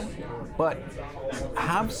out. But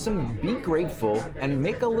be grateful and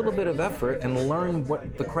make a little bit of effort and learn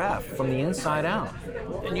what the craft from the inside out.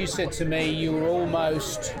 And you said to me you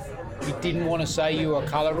didn't want to say you were a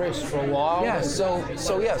colorist for a while. Yeah. So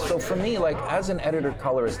for me, like as an editor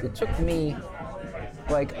colorist, it took me.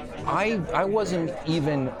 Like, I wasn't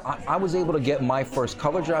even, I was able to get my first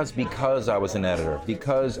color jobs because I was an editor,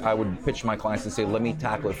 because I would pitch my clients and say, let me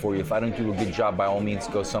tackle it for you. If I don't do a good job, by all means,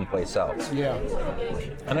 go someplace else. Yeah.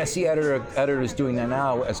 And I see editors doing that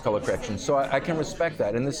now as color correction, so I can respect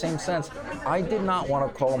that. In the same sense, I did not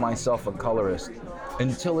want to call myself a colorist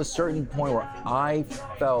until a certain point where I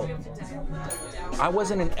felt I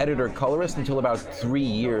wasn't an editor colorist until about 3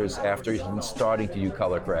 years after starting to do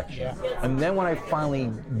color correction. Yeah. And then when I finally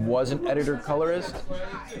was an editor colorist,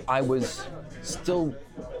 I was still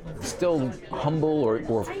humble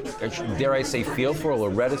or dare I say fearful or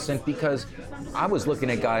reticent, because I was looking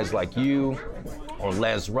at guys like you or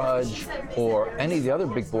Les Rudge or any of the other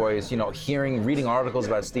big boys, reading articles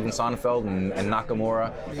about Steven Sonnenfeld and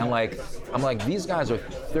Nakamura, and I'm like, these guys are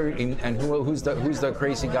 30, and who's the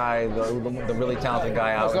crazy guy, the really talented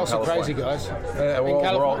guy out in California? There's also crazy guys.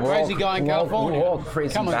 Crazy guy in California. We're all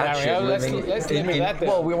crazy. Come on, Dario, let's limit that there.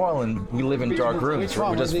 Well, we live in dark rooms.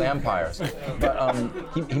 We're just vampires. But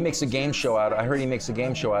he makes a game show out. I heard he makes a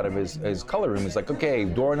game show out of his color room. He's like, okay,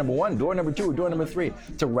 door number 1, door number 2, door number 3,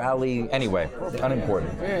 to rally. Anyway,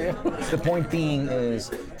 unimportant. Yeah. The point being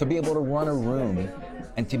is to be able to run a room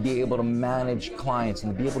and to be able to manage clients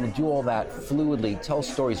and to be able to do all that fluidly, tell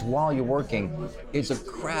stories while you're working, is a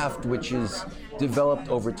craft which is developed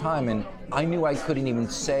over time. And I knew I couldn't even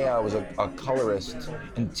say I was a colorist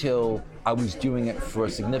until I was doing it for a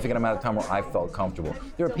significant amount of time where I felt comfortable.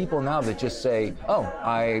 There are people now that just say, oh,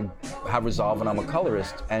 I have Resolve and I'm a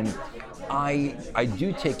colorist. And I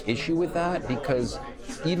do take issue with that, because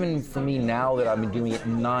even for me now that I've been doing it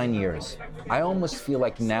 9 years, I almost feel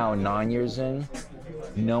like now, 9 years in,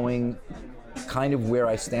 knowing kind of where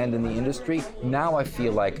I stand in the industry, now I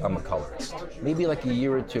feel like I'm a colorist. Maybe like a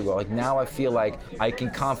year or two ago, now I feel like I can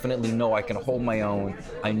confidently know I can hold my own,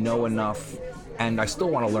 I know enough, and I still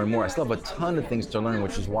want to learn more. I still have a ton of things to learn,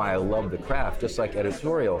 which is why I love the craft, just like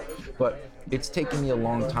editorial. But it's taken me a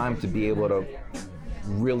long time to be able to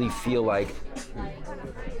really feel like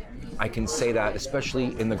I can say that,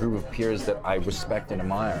 especially in the group of peers that I respect and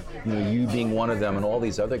admire. You being one of them, and all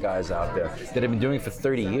these other guys out there that have been doing it for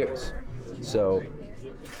 30 years. So,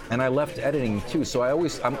 and I left editing too. So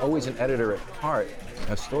I'm always an editor at heart,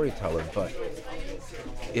 a storyteller. But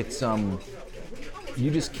it's you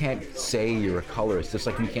just can't say you're a colorist, just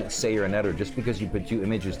like you can't say you're an editor. Just because you put 2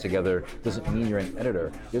 images together doesn't mean you're an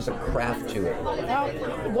editor. There's a craft to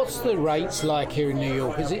it. What's the rates like here in New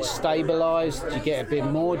York? Is it stabilized? Do you get a bit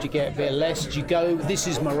more? Do you get a bit less? Do you go, this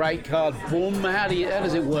is my rate card, boom? How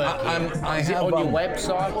does it work? Is it on your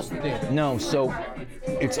website? What's the deal? No, so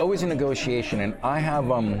it's always a negotiation, and I have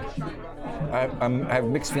I have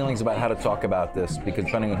mixed feelings about how to talk about this, because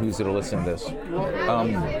depending on who's going to listen to this.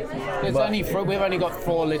 We've only got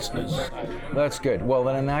 4 listeners. That's good. Well,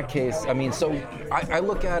 then in that case, so I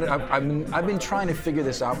look at it. I've been trying to figure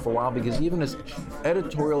this out for a while, because even as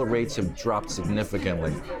editorial rates have dropped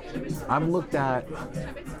significantly,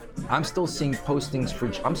 I'm still seeing postings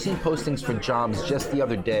for jobs just the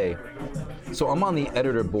other day. So I'm on the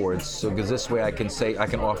editor boards, so because this way I can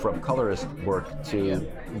offer up colorist work to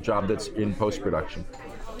a job that's in post-production.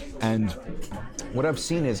 And what I've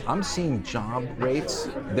seen is I'm seeing job rates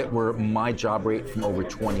that were my job rate from over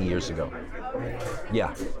 20 years ago.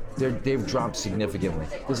 Yeah. they've dropped significantly.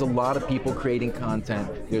 There's a lot of people creating content.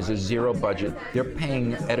 There's a zero budget. They're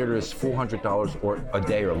paying editors $400 or a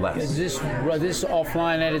day or less. Is this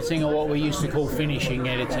offline editing or what we used to call finishing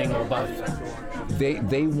editing or both?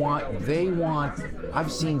 They want.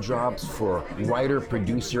 I've seen jobs for writer,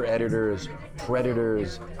 producer, editors,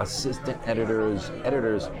 predators, assistant editors,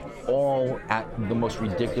 all at the most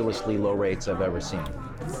ridiculously low rates I've ever seen.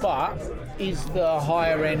 But is the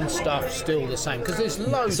higher end stuff still the same? Because there's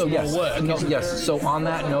loads more work. Yes. So on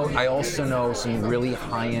that note, I also know some really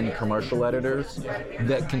high-end commercial editors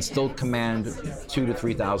that can still command $2,000 to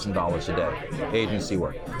 $3,000 a day agency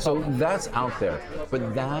work. So that's out there,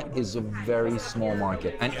 but that is a very small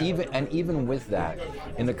market. And even with that,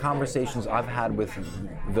 in the conversations I've had with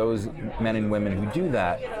those men and women who do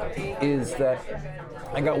that, is that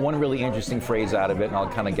I got one really interesting phrase out of it, and I'll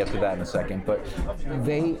kind of get to that in a second, but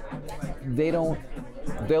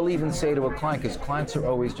they'll even say to a client, because clients are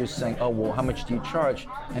always just saying, oh, well, how much do you charge?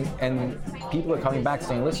 And people are coming back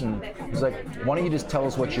saying, listen, it's like, why don't you just tell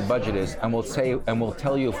us what your budget is, and we'll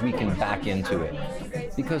tell you if we can back into it.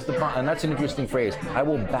 Because and that's an interesting phrase, I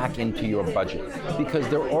will back into your budget. Because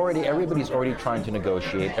everybody's already trying to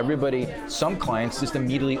negotiate. Some clients just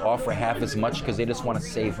immediately offer half as much because they just want to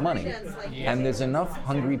save money. And there's enough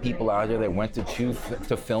hungry people out there that went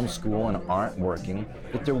to film school and aren't working,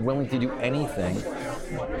 that they're willing to do anything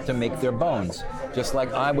to make their bones. Just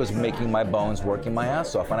like I was making my bones working my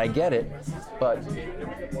ass off, and I get it, but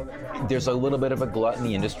there's a little bit of a glut in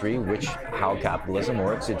the industry, which how capitalism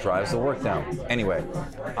works, it drives the work down. Anyway,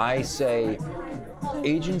 I say,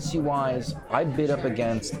 agency-wise, I bid up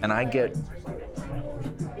against, and I get,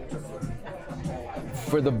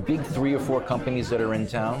 for the big 3 or 4 companies that are in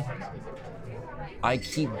town, I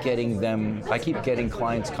keep getting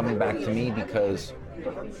clients coming back to me because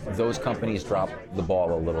those companies drop the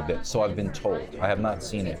ball a little bit. So I've been told. I have not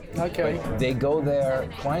seen it. Okay. But they go there,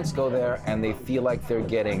 clients go there, and they feel like they're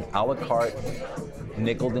getting a la carte,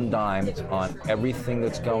 nickeled and dimed on everything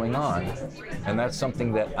that's going on. And that's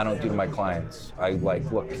something that I don't do to my clients. I like,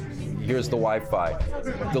 look, here's the Wi-Fi.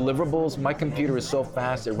 Deliverables, my computer is so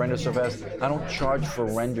fast, it renders so fast, I don't charge for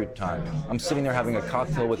render time. I'm sitting there having a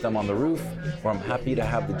cocktail with them on the roof, or I'm happy to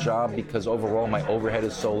have the job because overall my overhead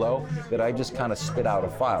is so low that I just kind of spit out a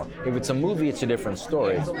file. If it's a movie, it's a different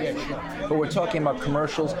story. But we're talking about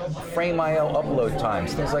commercials, Frame.io upload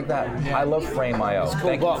times, things like that. I love Frame.io.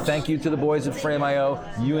 Thank you to the boys at Frame.io.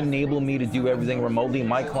 You enable me to do everything remotely.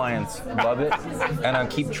 My clients love it, and I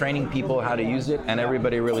keep training people how to use it, and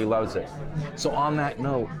everybody really loves it. So on that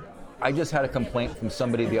note, I just had a complaint from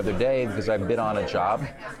somebody the other day because I bid on a job,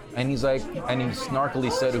 and he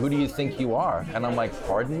snarkily said, who do you think you are? And I'm like,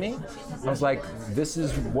 pardon me? I was like, this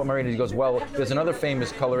is what Marina, he goes, well, there's another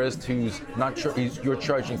famous colorist who's you're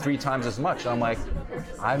charging 3 times as much. And I'm like,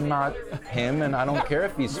 I'm not him, and I don't care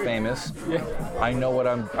if he's famous. Yeah. I know what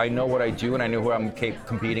I do, and I know who I'm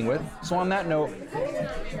competing with. So on that note,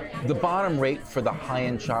 the bottom rate for the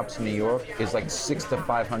high-end shops in New York is like $600 to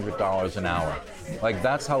 $500 an hour. Like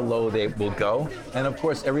that's how low they will go. And of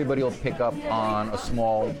course, everybody will pick up on a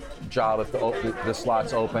small job if the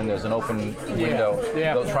slot's open. There's an open window.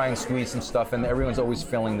 Yeah. They'll try and squeeze some stuff, and everyone's always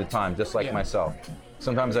filling the time, just like myself.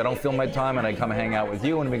 Sometimes I don't fill my time and I come and hang out with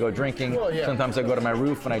you and we go drinking. Sometimes I go to my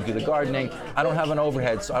roof and I do the gardening. I don't have an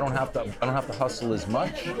overhead, so I don't have to hustle as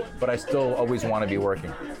much, but I still always want to be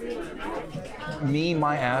working.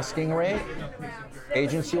 My asking rate,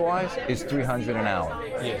 agency-wise, is $300 an hour.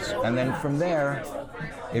 Yes. And then from there,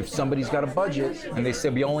 if somebody's got a budget and they say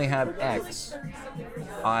we only have X,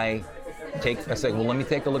 I say, well, let me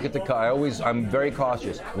take a look at the cut. I'm very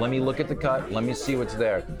cautious. Let me look at the cut. Let me see what's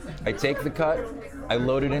there. I take the cut. I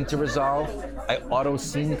load it into Resolve. I auto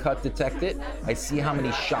scene cut detect it. I see how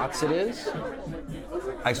many shots it is.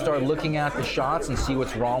 I start looking at the shots and see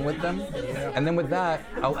what's wrong with them. And then with that,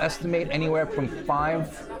 I'll estimate anywhere from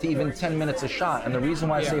 5 to even 10 minutes a shot. And the reason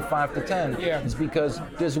why I say 5 to 10 is because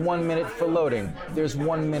there's 1 minute for loading. There's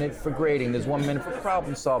 1 minute for grading. There's 1 minute for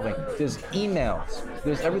problem solving. There's emails.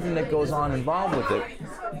 There's everything that goes on involved with it.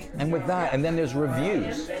 And with that, and then there's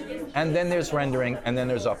reviews. And then there's rendering, and then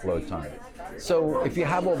there's upload time. So if you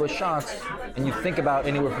have all the shots and you think about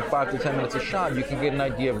anywhere from 5 to 10 minutes a shot, you can get an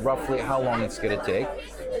idea of roughly how long it's going to take.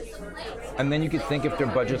 And then you could think if their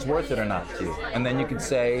budget's worth it or not to you. And then you could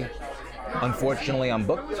say, unfortunately I'm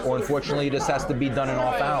booked, or unfortunately this has to be done in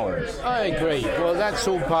off hours. I agree. Well, that's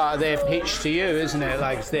all part of their pitch to you, isn't it?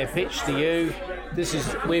 Like, it's their pitch to you.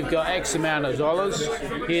 We've got X amount of dollars.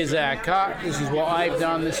 Here's our cut. This is what I've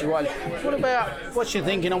done. This is what about what you're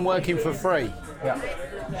thinking on working for free? Yeah.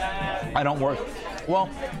 I don't work. Well,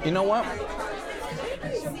 you know what?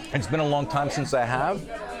 It's been a long time since I have,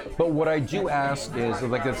 But what I do ask is,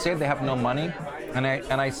 like, let's say they have no money, and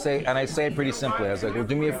I say it pretty simply. I was like, well,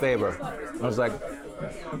 do me a favor. I was like,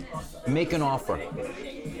 make an offer.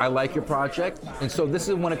 I like your project, and so this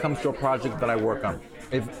is when it comes to a project that I work on.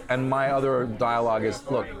 And my other dialogue is,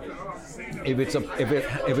 look, if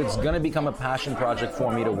it's going to become a passion project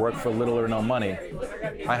for me to work for little or no money,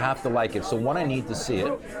 I have to like it. So one, I need to see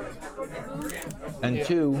it, and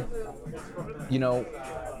two,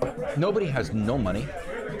 nobody has no money.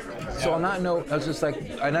 So I was just like,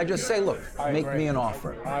 and I just say, look, make me an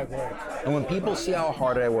offer. And when people see how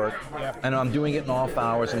hard I work, and I'm doing it in off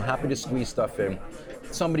hours, I'm happy to squeeze stuff in.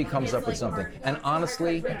 Somebody comes up with something, and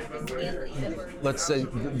honestly, let's say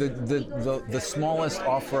the smallest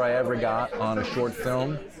offer I ever got on a short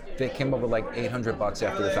film, they came up with like $800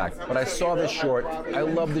 after the fact. But I saw this short. I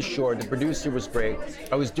love the short. The producer was great.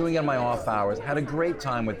 I was doing it in my off hours. Had a great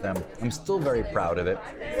time with them. I'm still very proud of it.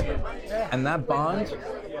 And that Bond,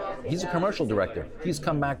 he's a commercial director. He's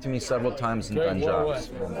come back to me several times and done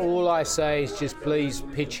jobs. All I say is just please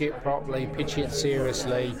pitch it properly, pitch it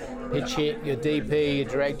seriously, pitch it your DP, your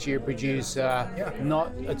director, your producer,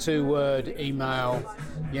 not a 2-word email.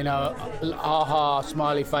 Aha,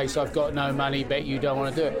 smiley face, I've got no money, bet you don't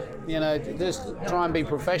want to do it. Just try and be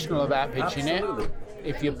professional about pitching it.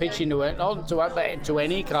 If you're pitching to it, not to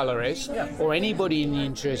any colorist or anybody in the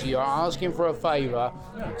industry, you're asking for a favor,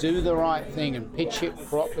 do the right thing and pitch it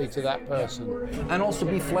properly to that person. And also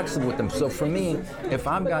be flexible with them. So for me, if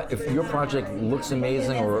your project looks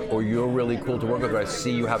amazing or you're really cool to work with, or I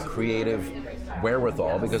see you have creative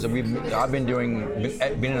wherewithal, because I've been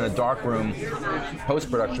in a dark room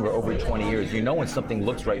post-production for over 20 years. You know when something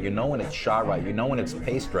looks right, you know when it's shot right, you know when it's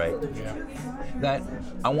paced right, that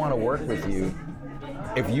I want to work with you.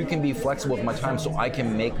 If you can be flexible with my time so I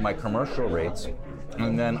can make my commercial rates,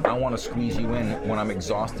 and then I want to squeeze you in when I'm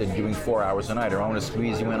exhausted doing 4 hours a night, or I want to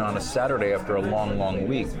squeeze you in on a Saturday after a long, long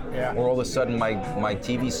week, or all of a sudden my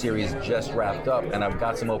TV series just wrapped up and I've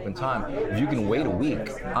got some open time. If you can wait a week,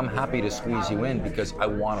 I'm happy to squeeze you in because I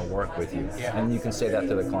want to work with you. And you can say that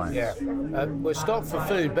to the clients. We're stopped for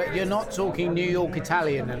food, but you're not talking New York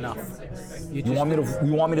Italian enough. You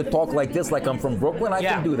want me to talk like this, like I'm from Brooklyn? I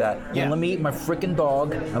can do that. Well, let me eat my freaking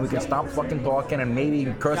dog, and we can stop fucking talking, and maybe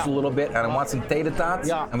curse a little bit, and I want some tater tots,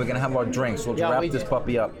 and we can have our drinks. So let's wrap this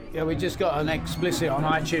puppy up. Yeah, we just got an explicit on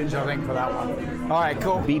iTunes, I think, for that one. All right,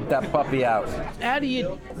 cool. Beep that puppy out. How do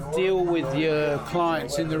you deal with your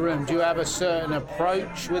clients in the room? Do you have a certain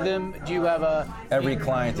approach with them? Do you have Every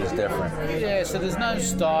client is different. Yeah, so there's no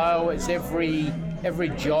style. It's every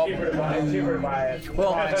job.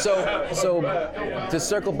 Well, so to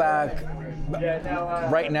circle back,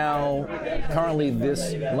 right now, currently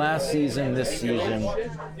this season,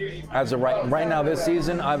 right now this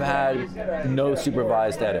season, I've had no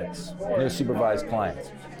supervised edits, no supervised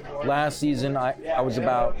clients. Last season, I was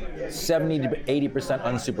about 70 to 80%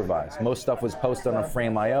 unsupervised. Most stuff was posted on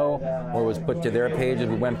Frame.io or was put to their pages.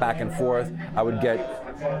 We went back and forth. I would get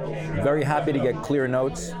very happy to get clear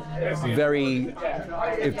notes.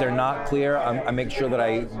 If they're not clear, I make sure that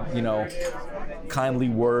I, kindly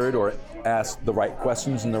word or ask the right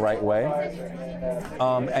questions in the right way,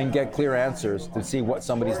 and get clear answers to see what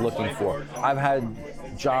somebody's looking for. I've had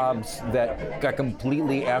jobs that got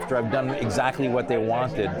completely, after I've done exactly what they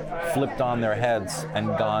wanted, flipped on their heads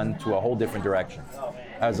and gone to a whole different direction.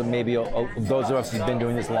 As maybe those of us who've been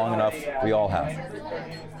doing this long enough, we all have.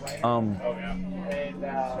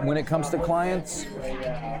 When it comes to clients,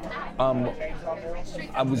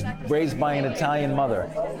 I was raised by an Italian mother,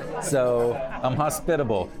 so I'm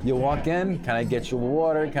hospitable. You walk in, can I get you a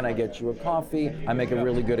water? Can I get you a coffee? I make a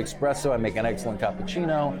really good espresso. I make an excellent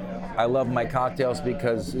cappuccino. I love my cocktails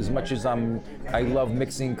because as much as I love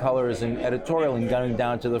mixing colors and editorial and going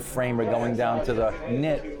down to the frame or going down to the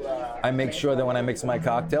knit, I make sure that when I mix my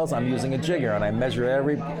cocktails, I'm using a jigger and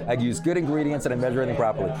I use good ingredients and I measure everything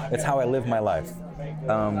properly. It's how I live my life.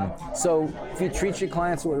 So if you treat your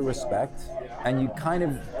clients with respect and you kind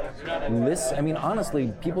of listen,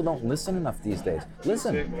 honestly, people don't listen enough these days.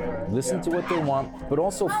 Listen to what they want, but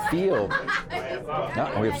also feel.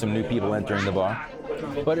 We have some new people entering the bar.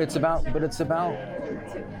 But it's about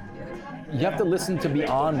you have to listen to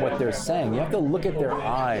beyond what they're saying. You have to look at their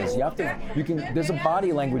eyes. There's a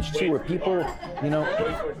body language too, where people,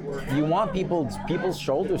 you want people's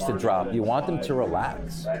shoulders to drop. You want them to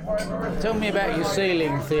relax. Tell me about your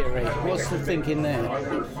ceiling theory. What's the thinking there?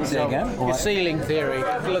 Say again? Your ceiling theory.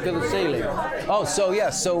 Look at the ceiling. Oh,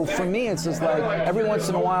 so for me, it's just like every once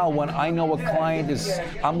in a while when I know a client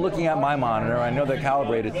I'm looking at my monitor, I know they're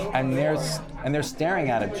calibrated, and they're staring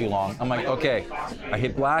at it too long. I'm like, okay. I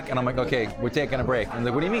hit black, and I'm like, okay, okay, we're taking a break. And I'm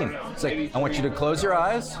like, what do you mean? It's like, I want you to close your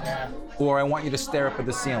eyes, or I want you to stare up at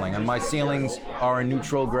the ceiling. And my ceilings are a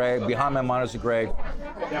neutral gray, behind my monitors are gray.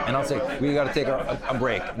 And I'll say, we got to take a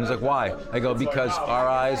break. And he's like, why? I go, because our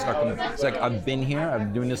eyes are, it's like, I've been here, I've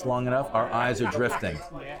been doing this long enough, our eyes are drifting.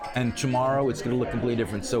 And tomorrow it's going to look completely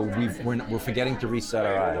different. So we're forgetting to reset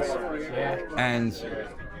our eyes. And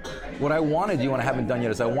what I want to do, and I haven't done yet,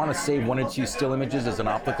 is I want to save 1 or 2 still images as an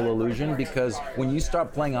optical illusion, because when you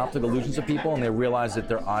start playing optical illusions to people and they realize that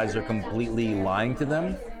their eyes are completely lying to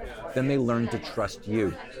them, then they learn to trust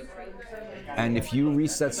you. And if you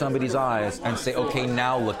reset somebody's eyes and say, okay,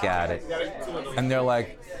 now look at it, and they're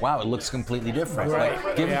like, wow, it looks completely different. Right.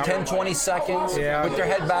 Like, give them 10, 20 seconds, put their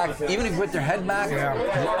head back. Even if you put their head back,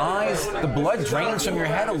 your eyes, the blood drains from your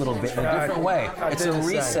head a little bit in a different way. It's a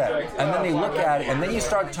reset. And then they look at it, and then you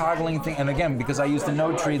start toggling things. And again, because I use the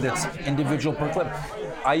node tree that's individual per clip,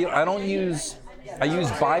 I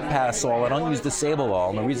use bypass all, I don't use disable all.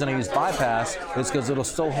 And the reason I use bypass is because it'll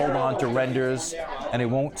still hold on to renders and it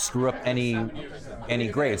won't screw up any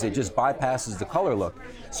grays. It just bypasses the color look.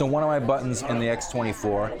 So one of my buttons in the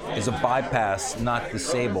X24 is a bypass, not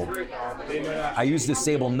disabled. I use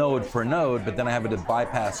disable node per node, but then I have it to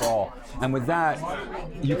bypass all. And with that,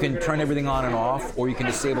 you can turn everything on and off, or you can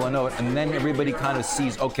disable a node, and then everybody kind of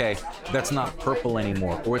sees, okay, that's not purple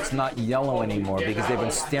anymore, or it's not yellow anymore, because they've been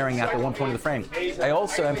staring at the one point of the frame. I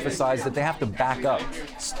also emphasize that they have to back up.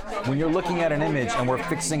 When you're looking at an image and we're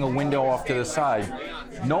fixing a window off to the side,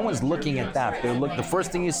 no one's looking at that. The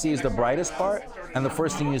first thing you see is the brightest part, and the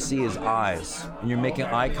first thing you see is eyes. And you're making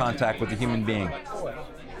eye contact with a human being.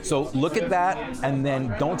 So look at that, and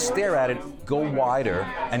then don't stare at it, go wider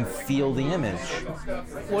and feel the image.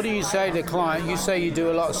 What do you say to the client? You say you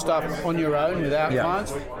do a lot of stuff on your own without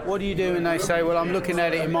clients. What do you do when they say, well, I'm looking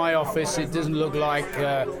at it in my office, it doesn't look like,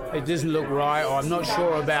 it doesn't look right, or I'm not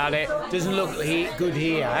sure about it, doesn't look good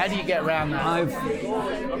here. How do you get around that?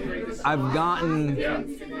 I've gotten...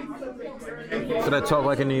 Should I talk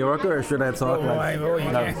like a New Yorker, or should I talk like... No.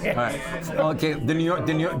 All right. Okay,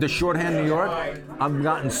 the shorthand New York, I've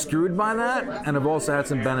gotten screwed by that, and I've also had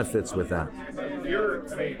some benefits with that.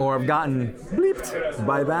 Or I've gotten bleeped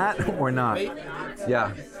by that, or not.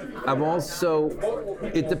 Yeah. I've also,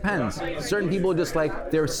 it depends. Certain people are just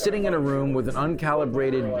like, they're sitting in a room with an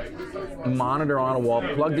uncalibrated monitor on a wall,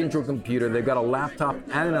 plugged into a computer, they've got a laptop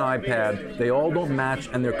and an iPad, they all don't match,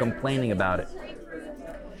 and they're complaining about it.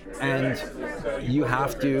 And you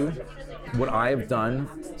have to, what I have done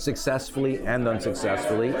successfully and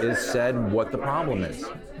unsuccessfully is said what the problem is.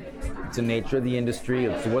 It's the nature of the industry,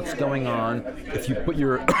 it's what's going on. If you put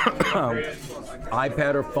your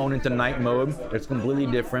iPad or phone into night mode, it's completely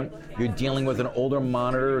different. You're dealing with an older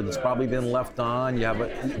monitor that's probably been left on, you have a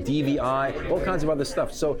DVI, all kinds of other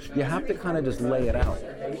stuff. So you have to kind of just lay it out.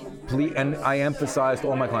 Please, and I emphasize to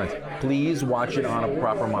all my clients, please watch it on a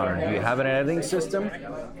proper monitor. Do you have an editing system?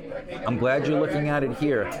 I'm glad you're looking at it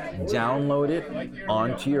here. Download it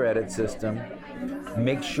onto your edit system.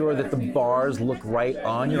 Make sure that the bars look right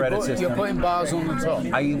on your edit system. You're putting bars on the top.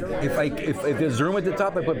 If there's room at the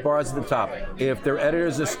top, I put bars at the top. If their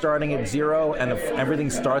editors are starting at 0 and if everything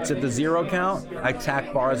starts at the 0 count, I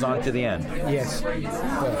tack bars onto the end. Yes.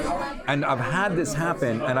 And I've had this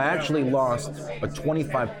happen, and I actually lost a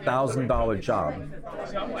 $25,000 job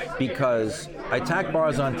because I tacked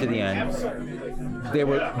bars onto the end.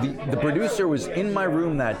 The producer was in my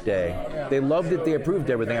room that day. They loved it. They approved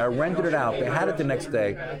everything. I rented it out. They had it the next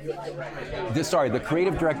day. The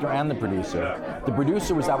creative director and the producer. The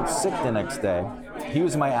producer was out sick the next day. He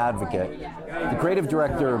was my advocate. The creative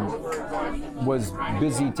director was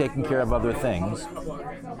busy taking care of other things.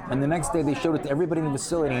 And the next day they showed it to everybody in the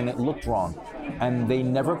facility, and it looked wrong. And they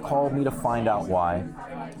never called me to find out why.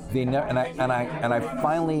 And I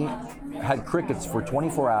finally had crickets for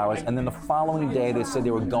 24 hours, and then the following day they said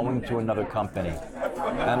they were going to another company.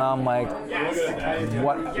 And I'm like,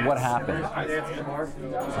 what happened?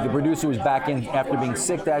 The producer was back in after being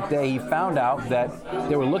sick that day. He found out that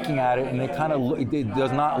they were looking at it, and it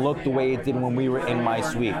does not look the way it did when we were in my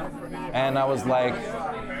suite. And I was like,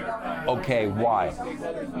 okay, why?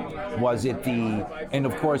 Was it and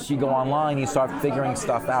of course you go online, you start figuring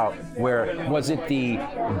stuff out. Was it the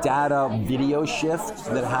data video shift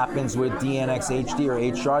that happens with DNX HD or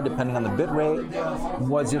HR, depending on the bit rate?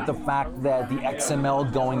 Was it the fact that the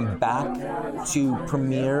XML going back to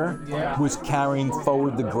Premiere was carrying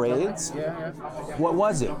forward the grades? What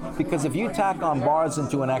was it? Because if you tack on bars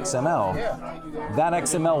into an XML, that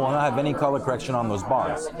XML will not have any color correction on those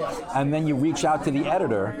bars. And then you reach out to the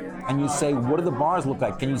editor and you say, what do the bars look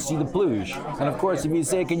like? Can you see the pluge? And of course, if you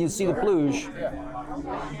say, can you see the pluge?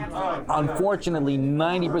 Unfortunately,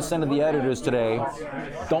 90% of the editors today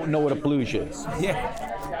don't know what a pluge is. Yeah.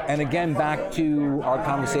 And again, back to our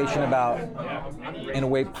conversation about, in a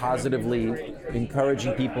way, positively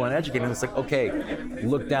encouraging people and educating them. It's like, okay,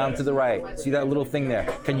 look down to the right. See that little thing there?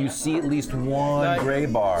 Can you see at least one gray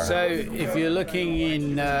bar? So if you're looking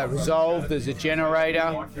in Resolve, there's a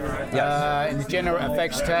generator. Yes. In the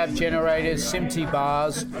effects tab, generators, SMPTE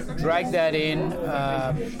bars. Drag that in.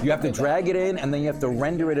 You have to drag it in, and then you have to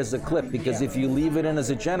render it as a clip, because if you leave it in as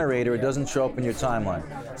a generator, it doesn't show up in your timeline.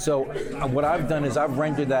 So what I've done is I've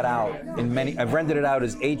rendered that out I've rendered it out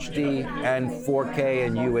as HD and 4K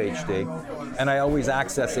and UHD. And I always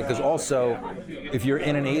access it, because also, if you're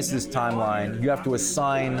in an ACES timeline, you have to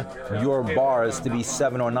assign your bars to be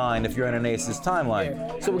 7 or 9 if you're in an ACES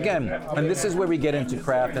timeline. So again, and this is where we get into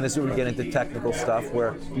craft, and this is where we get into technical stuff,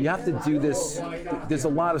 where you have to do this. There's a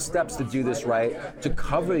lot of steps to do this right, to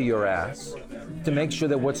cover your ass, to make sure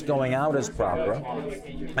that what's going out is proper.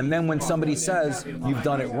 And then when somebody says you've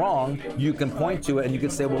done it wrong, you can point to it and you can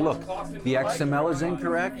say, well, look, the XML is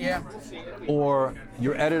incorrect. Yeah. Or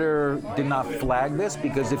your editor did not flag this,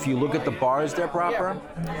 because if you look at the bars, they're proper.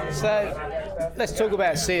 So let's talk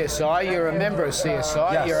about CSI. You're a member of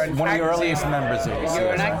CSI. Yes, You're one of the earliest members of CSI.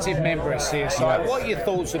 You're an active member of CSI. Yes. What are your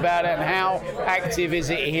thoughts about it, and how active is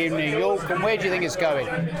it here in New York, and where do you think it's going?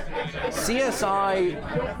 CSI,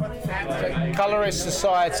 Colorist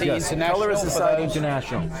Society International. Colorist Society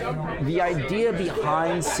International. The idea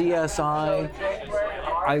behind CSI,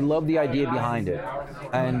 I love the idea behind it.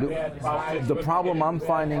 And the problem I'm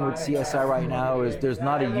finding with CSI right now is there's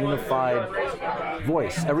not a unified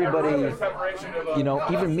voice. Everybody,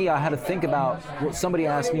 even me, I had to think about, somebody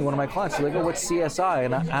asked me, one of my clients, like, oh, what's CSI?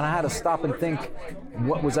 And I had to stop and think,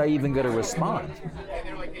 what was I even going to respond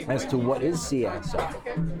as to what is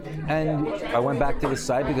CSI? And I went back to the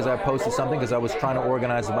site because I posted something, because I was trying to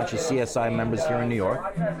organize a bunch of CSI members here in New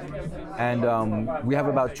York. And we have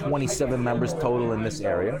about 27 members total in this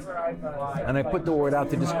area. And I put the word out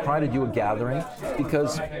to just try to do a gathering,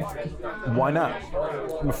 because why not?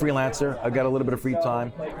 I'm a freelancer. I've got a little bit of free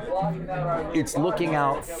time. It's looking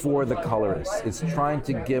out for the colorists. It's trying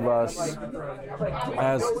to give us,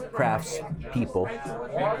 as crafts people,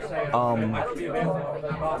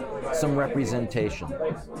 some representation.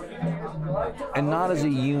 And not as a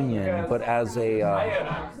union, but as a,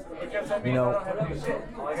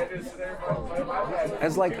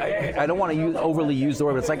 as like, I don't want to overly use the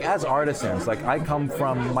word, but it's like as artisans. Like, I come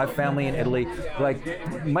from my family in Italy. Like,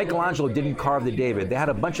 Michelangelo didn't carve the David. They had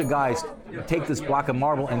a bunch of guys take this block of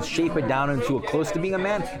marble and shape it down into a close to being a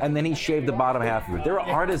man, and then he shaved the bottom half of it. They're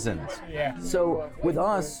artisans. Yeah. So with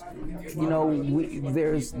us,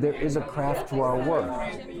 there is a craft to our work,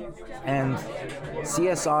 and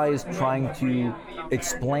CSI is trying to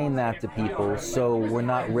explain that to people so we're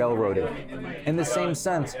not railroaded. In the same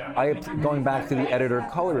sense, going back to the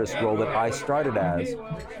editor-colorist role that I started as,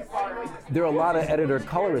 there are a lot of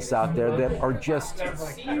editor-colorists out there that are just,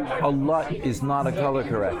 a LUT is not a color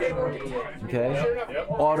correction, okay?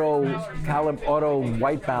 Auto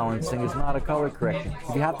white balancing is not a color correction.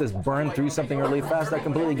 If you have to burn through something really fast, I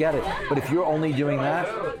completely get it. But if you're only doing that,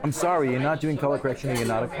 I'm sorry, you're not doing color correction and you're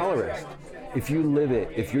not a colorist. If you live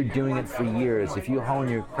it, if you're doing it for years, if you hone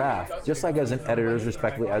your craft, just like as an editors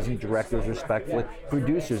respectfully, as in directors respectfully,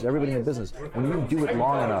 producers, everybody in the business, when you do it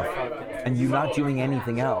long enough and you're not doing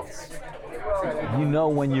anything else, you know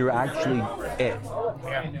when you're actually it.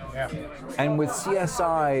 And with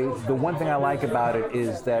CSI, the one thing I like about it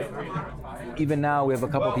is that even now we have a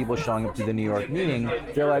couple of people showing up to the New York meeting.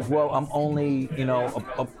 They're like, well, I'm only,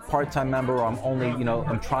 a part-time member, or I'm only,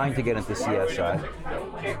 I'm trying to get into CSI.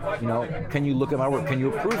 Can you look at my work? Can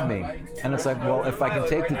you approve me? And it's like, well, if I can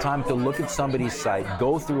take the time to look at somebody's site,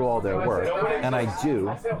 go through all their work, and I do,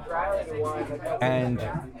 and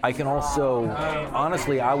I can also,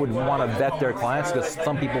 honestly, I would want to vet their clients, because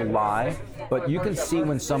some people lie, but you can see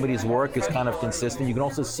when somebody's work is kind of consistent. You can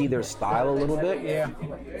also see their style a little bit. Yeah.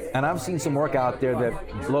 And I've seen some work out there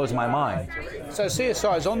that blows my mind. So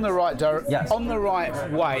CSI is on the right on the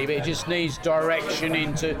right way, but it just needs direction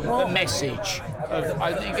into the message.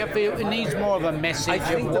 I think it needs more of a message. I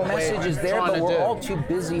think the message is there, but we're all too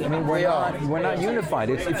busy. I mean, we're not unified.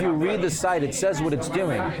 If you read the site, it says what it's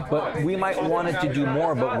doing, but we might want it to do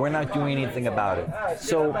more, but we're not doing anything about it.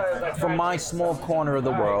 So, from my small corner of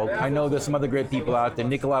the world, I know there's some other great people out there.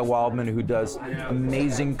 Nikolai Waldman, who does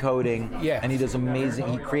amazing coding, and he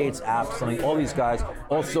creates apps. I mean, all these guys.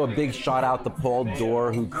 Also, a big shout out to Paul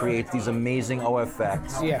Dorr, who creates these amazing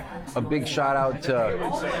OFX. Yeah. A big shout out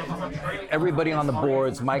to everybody on on the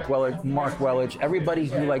boards, Mark Wellich, everybody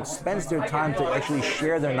who like spends their time to actually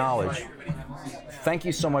share their knowledge. Thank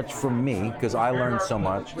you so much from me, because I learned so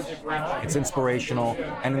much. It's inspirational.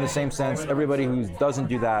 And in the same sense, everybody who doesn't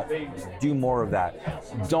do that, do more of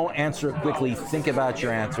that. Don't answer it quickly. Think about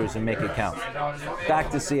your answers and make it count.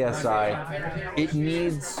 Back to CSI. It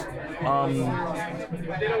needs,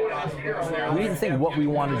 we need to think what we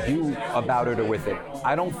want to do about it or with it.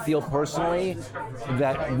 I don't feel personally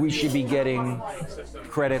that we should be getting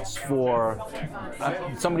credits for,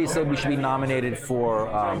 somebody said we should be nominated for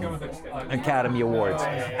Academy Awards.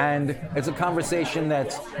 And it's a conversation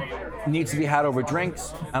that needs to be had over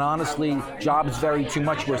drinks. And honestly, jobs vary too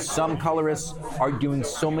much, where some colorists are doing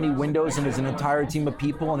so many windows and there's an entire team of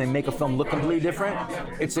people and they make a film look completely different.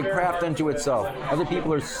 It's a craft unto itself. Other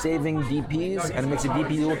people are saving DPs and it makes a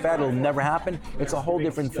DP look bad. It'll never happen. It's a whole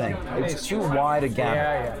different thing. It's too wide a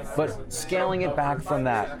gamut. But scaling it back from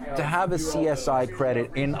that, to have a CSI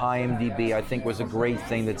credit in IMDb, I think was a great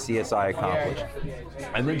thing that CSI accomplished.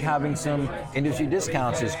 I think having some industry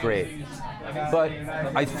discounts is great. But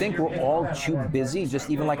I think we're all too busy, just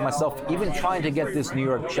even like myself, even trying to get this New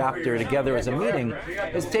York chapter together as a meeting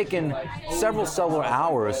has taken several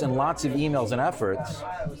hours and lots of emails and efforts.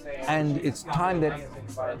 And it's time that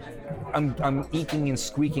I'm eking and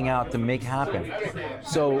squeaking out to make happen.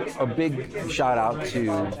 So a big shout out to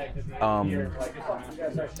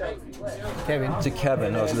Kevin. To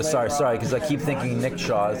Kevin. Oh, sorry, because I keep thinking Nick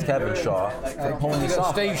Shaw. It's Kevin Shaw. For pulling this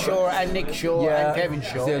off. Steve Shaw and Nick Shaw and Kevin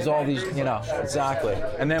Shaw. There's all these, exactly.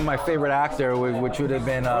 And then my favorite actor, which would have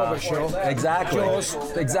been Robert Shaw. Exactly. Jaws.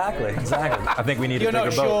 Exactly. I think we need a bigger boat. You're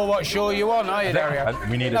not sure what Shaw you want, are you, Dario?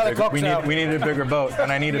 We need a bigger boat,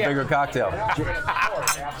 and I need a bigger cocktail.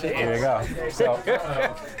 Here you go.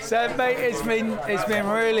 So mate, it's been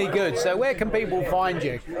really good. So where can people find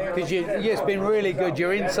you? Because it's been really good.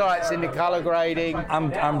 Your insights into color grading.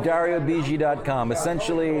 I'm DarioBG.com.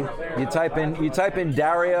 Essentially, you type in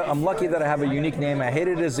Dario. I'm lucky that I have a unique name. I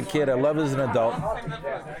hated it as a kid. I love it as an adult.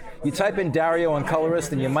 You type in Dario on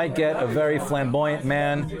colorist, and you might get a very flamboyant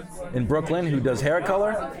man in Brooklyn who does hair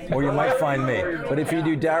color, or you might find me. But if you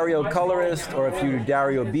do Dario colorist, or if you do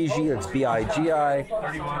Dario BG, it's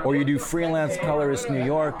BIGI, or you do freelance colorist New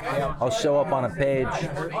York, I'll show up on a page.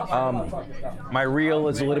 My reel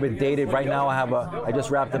is a little bit dated. Right now I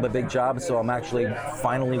just wrapped up a big job, so I'm actually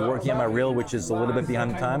finally working on my reel, which is a little bit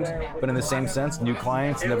behind the times. But in the same sense, new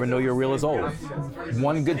clients never know your reel is old.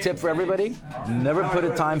 One good tip for everybody, never put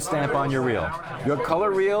a timestamp on your reel. Your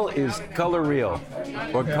color reel is color reel,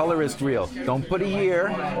 or colorist reel. Don't put a year,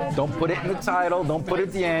 don't put it in the title, don't put it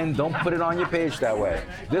at the end, don't put it on your page that way.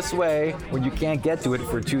 This way, when you can't get to it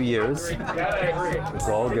for 2 years, it's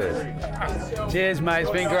all good. Cheers, mate.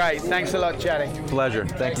 It's been great. Thanks a lot, chatting. Pleasure.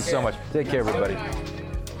 Thank you so much. Take care, everybody.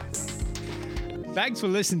 Thanks for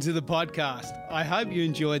listening to the podcast. I hope you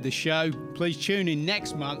enjoyed the show. Please tune in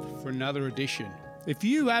next month for another edition. If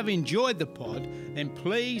you have enjoyed the pod, then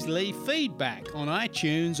please leave feedback on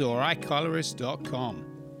iTunes or iColorist.com.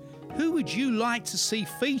 Who would you like to see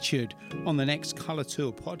featured on the next Color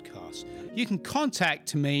Tour podcast? You can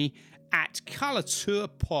contact me at Color Tour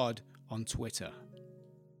Pod on Twitter.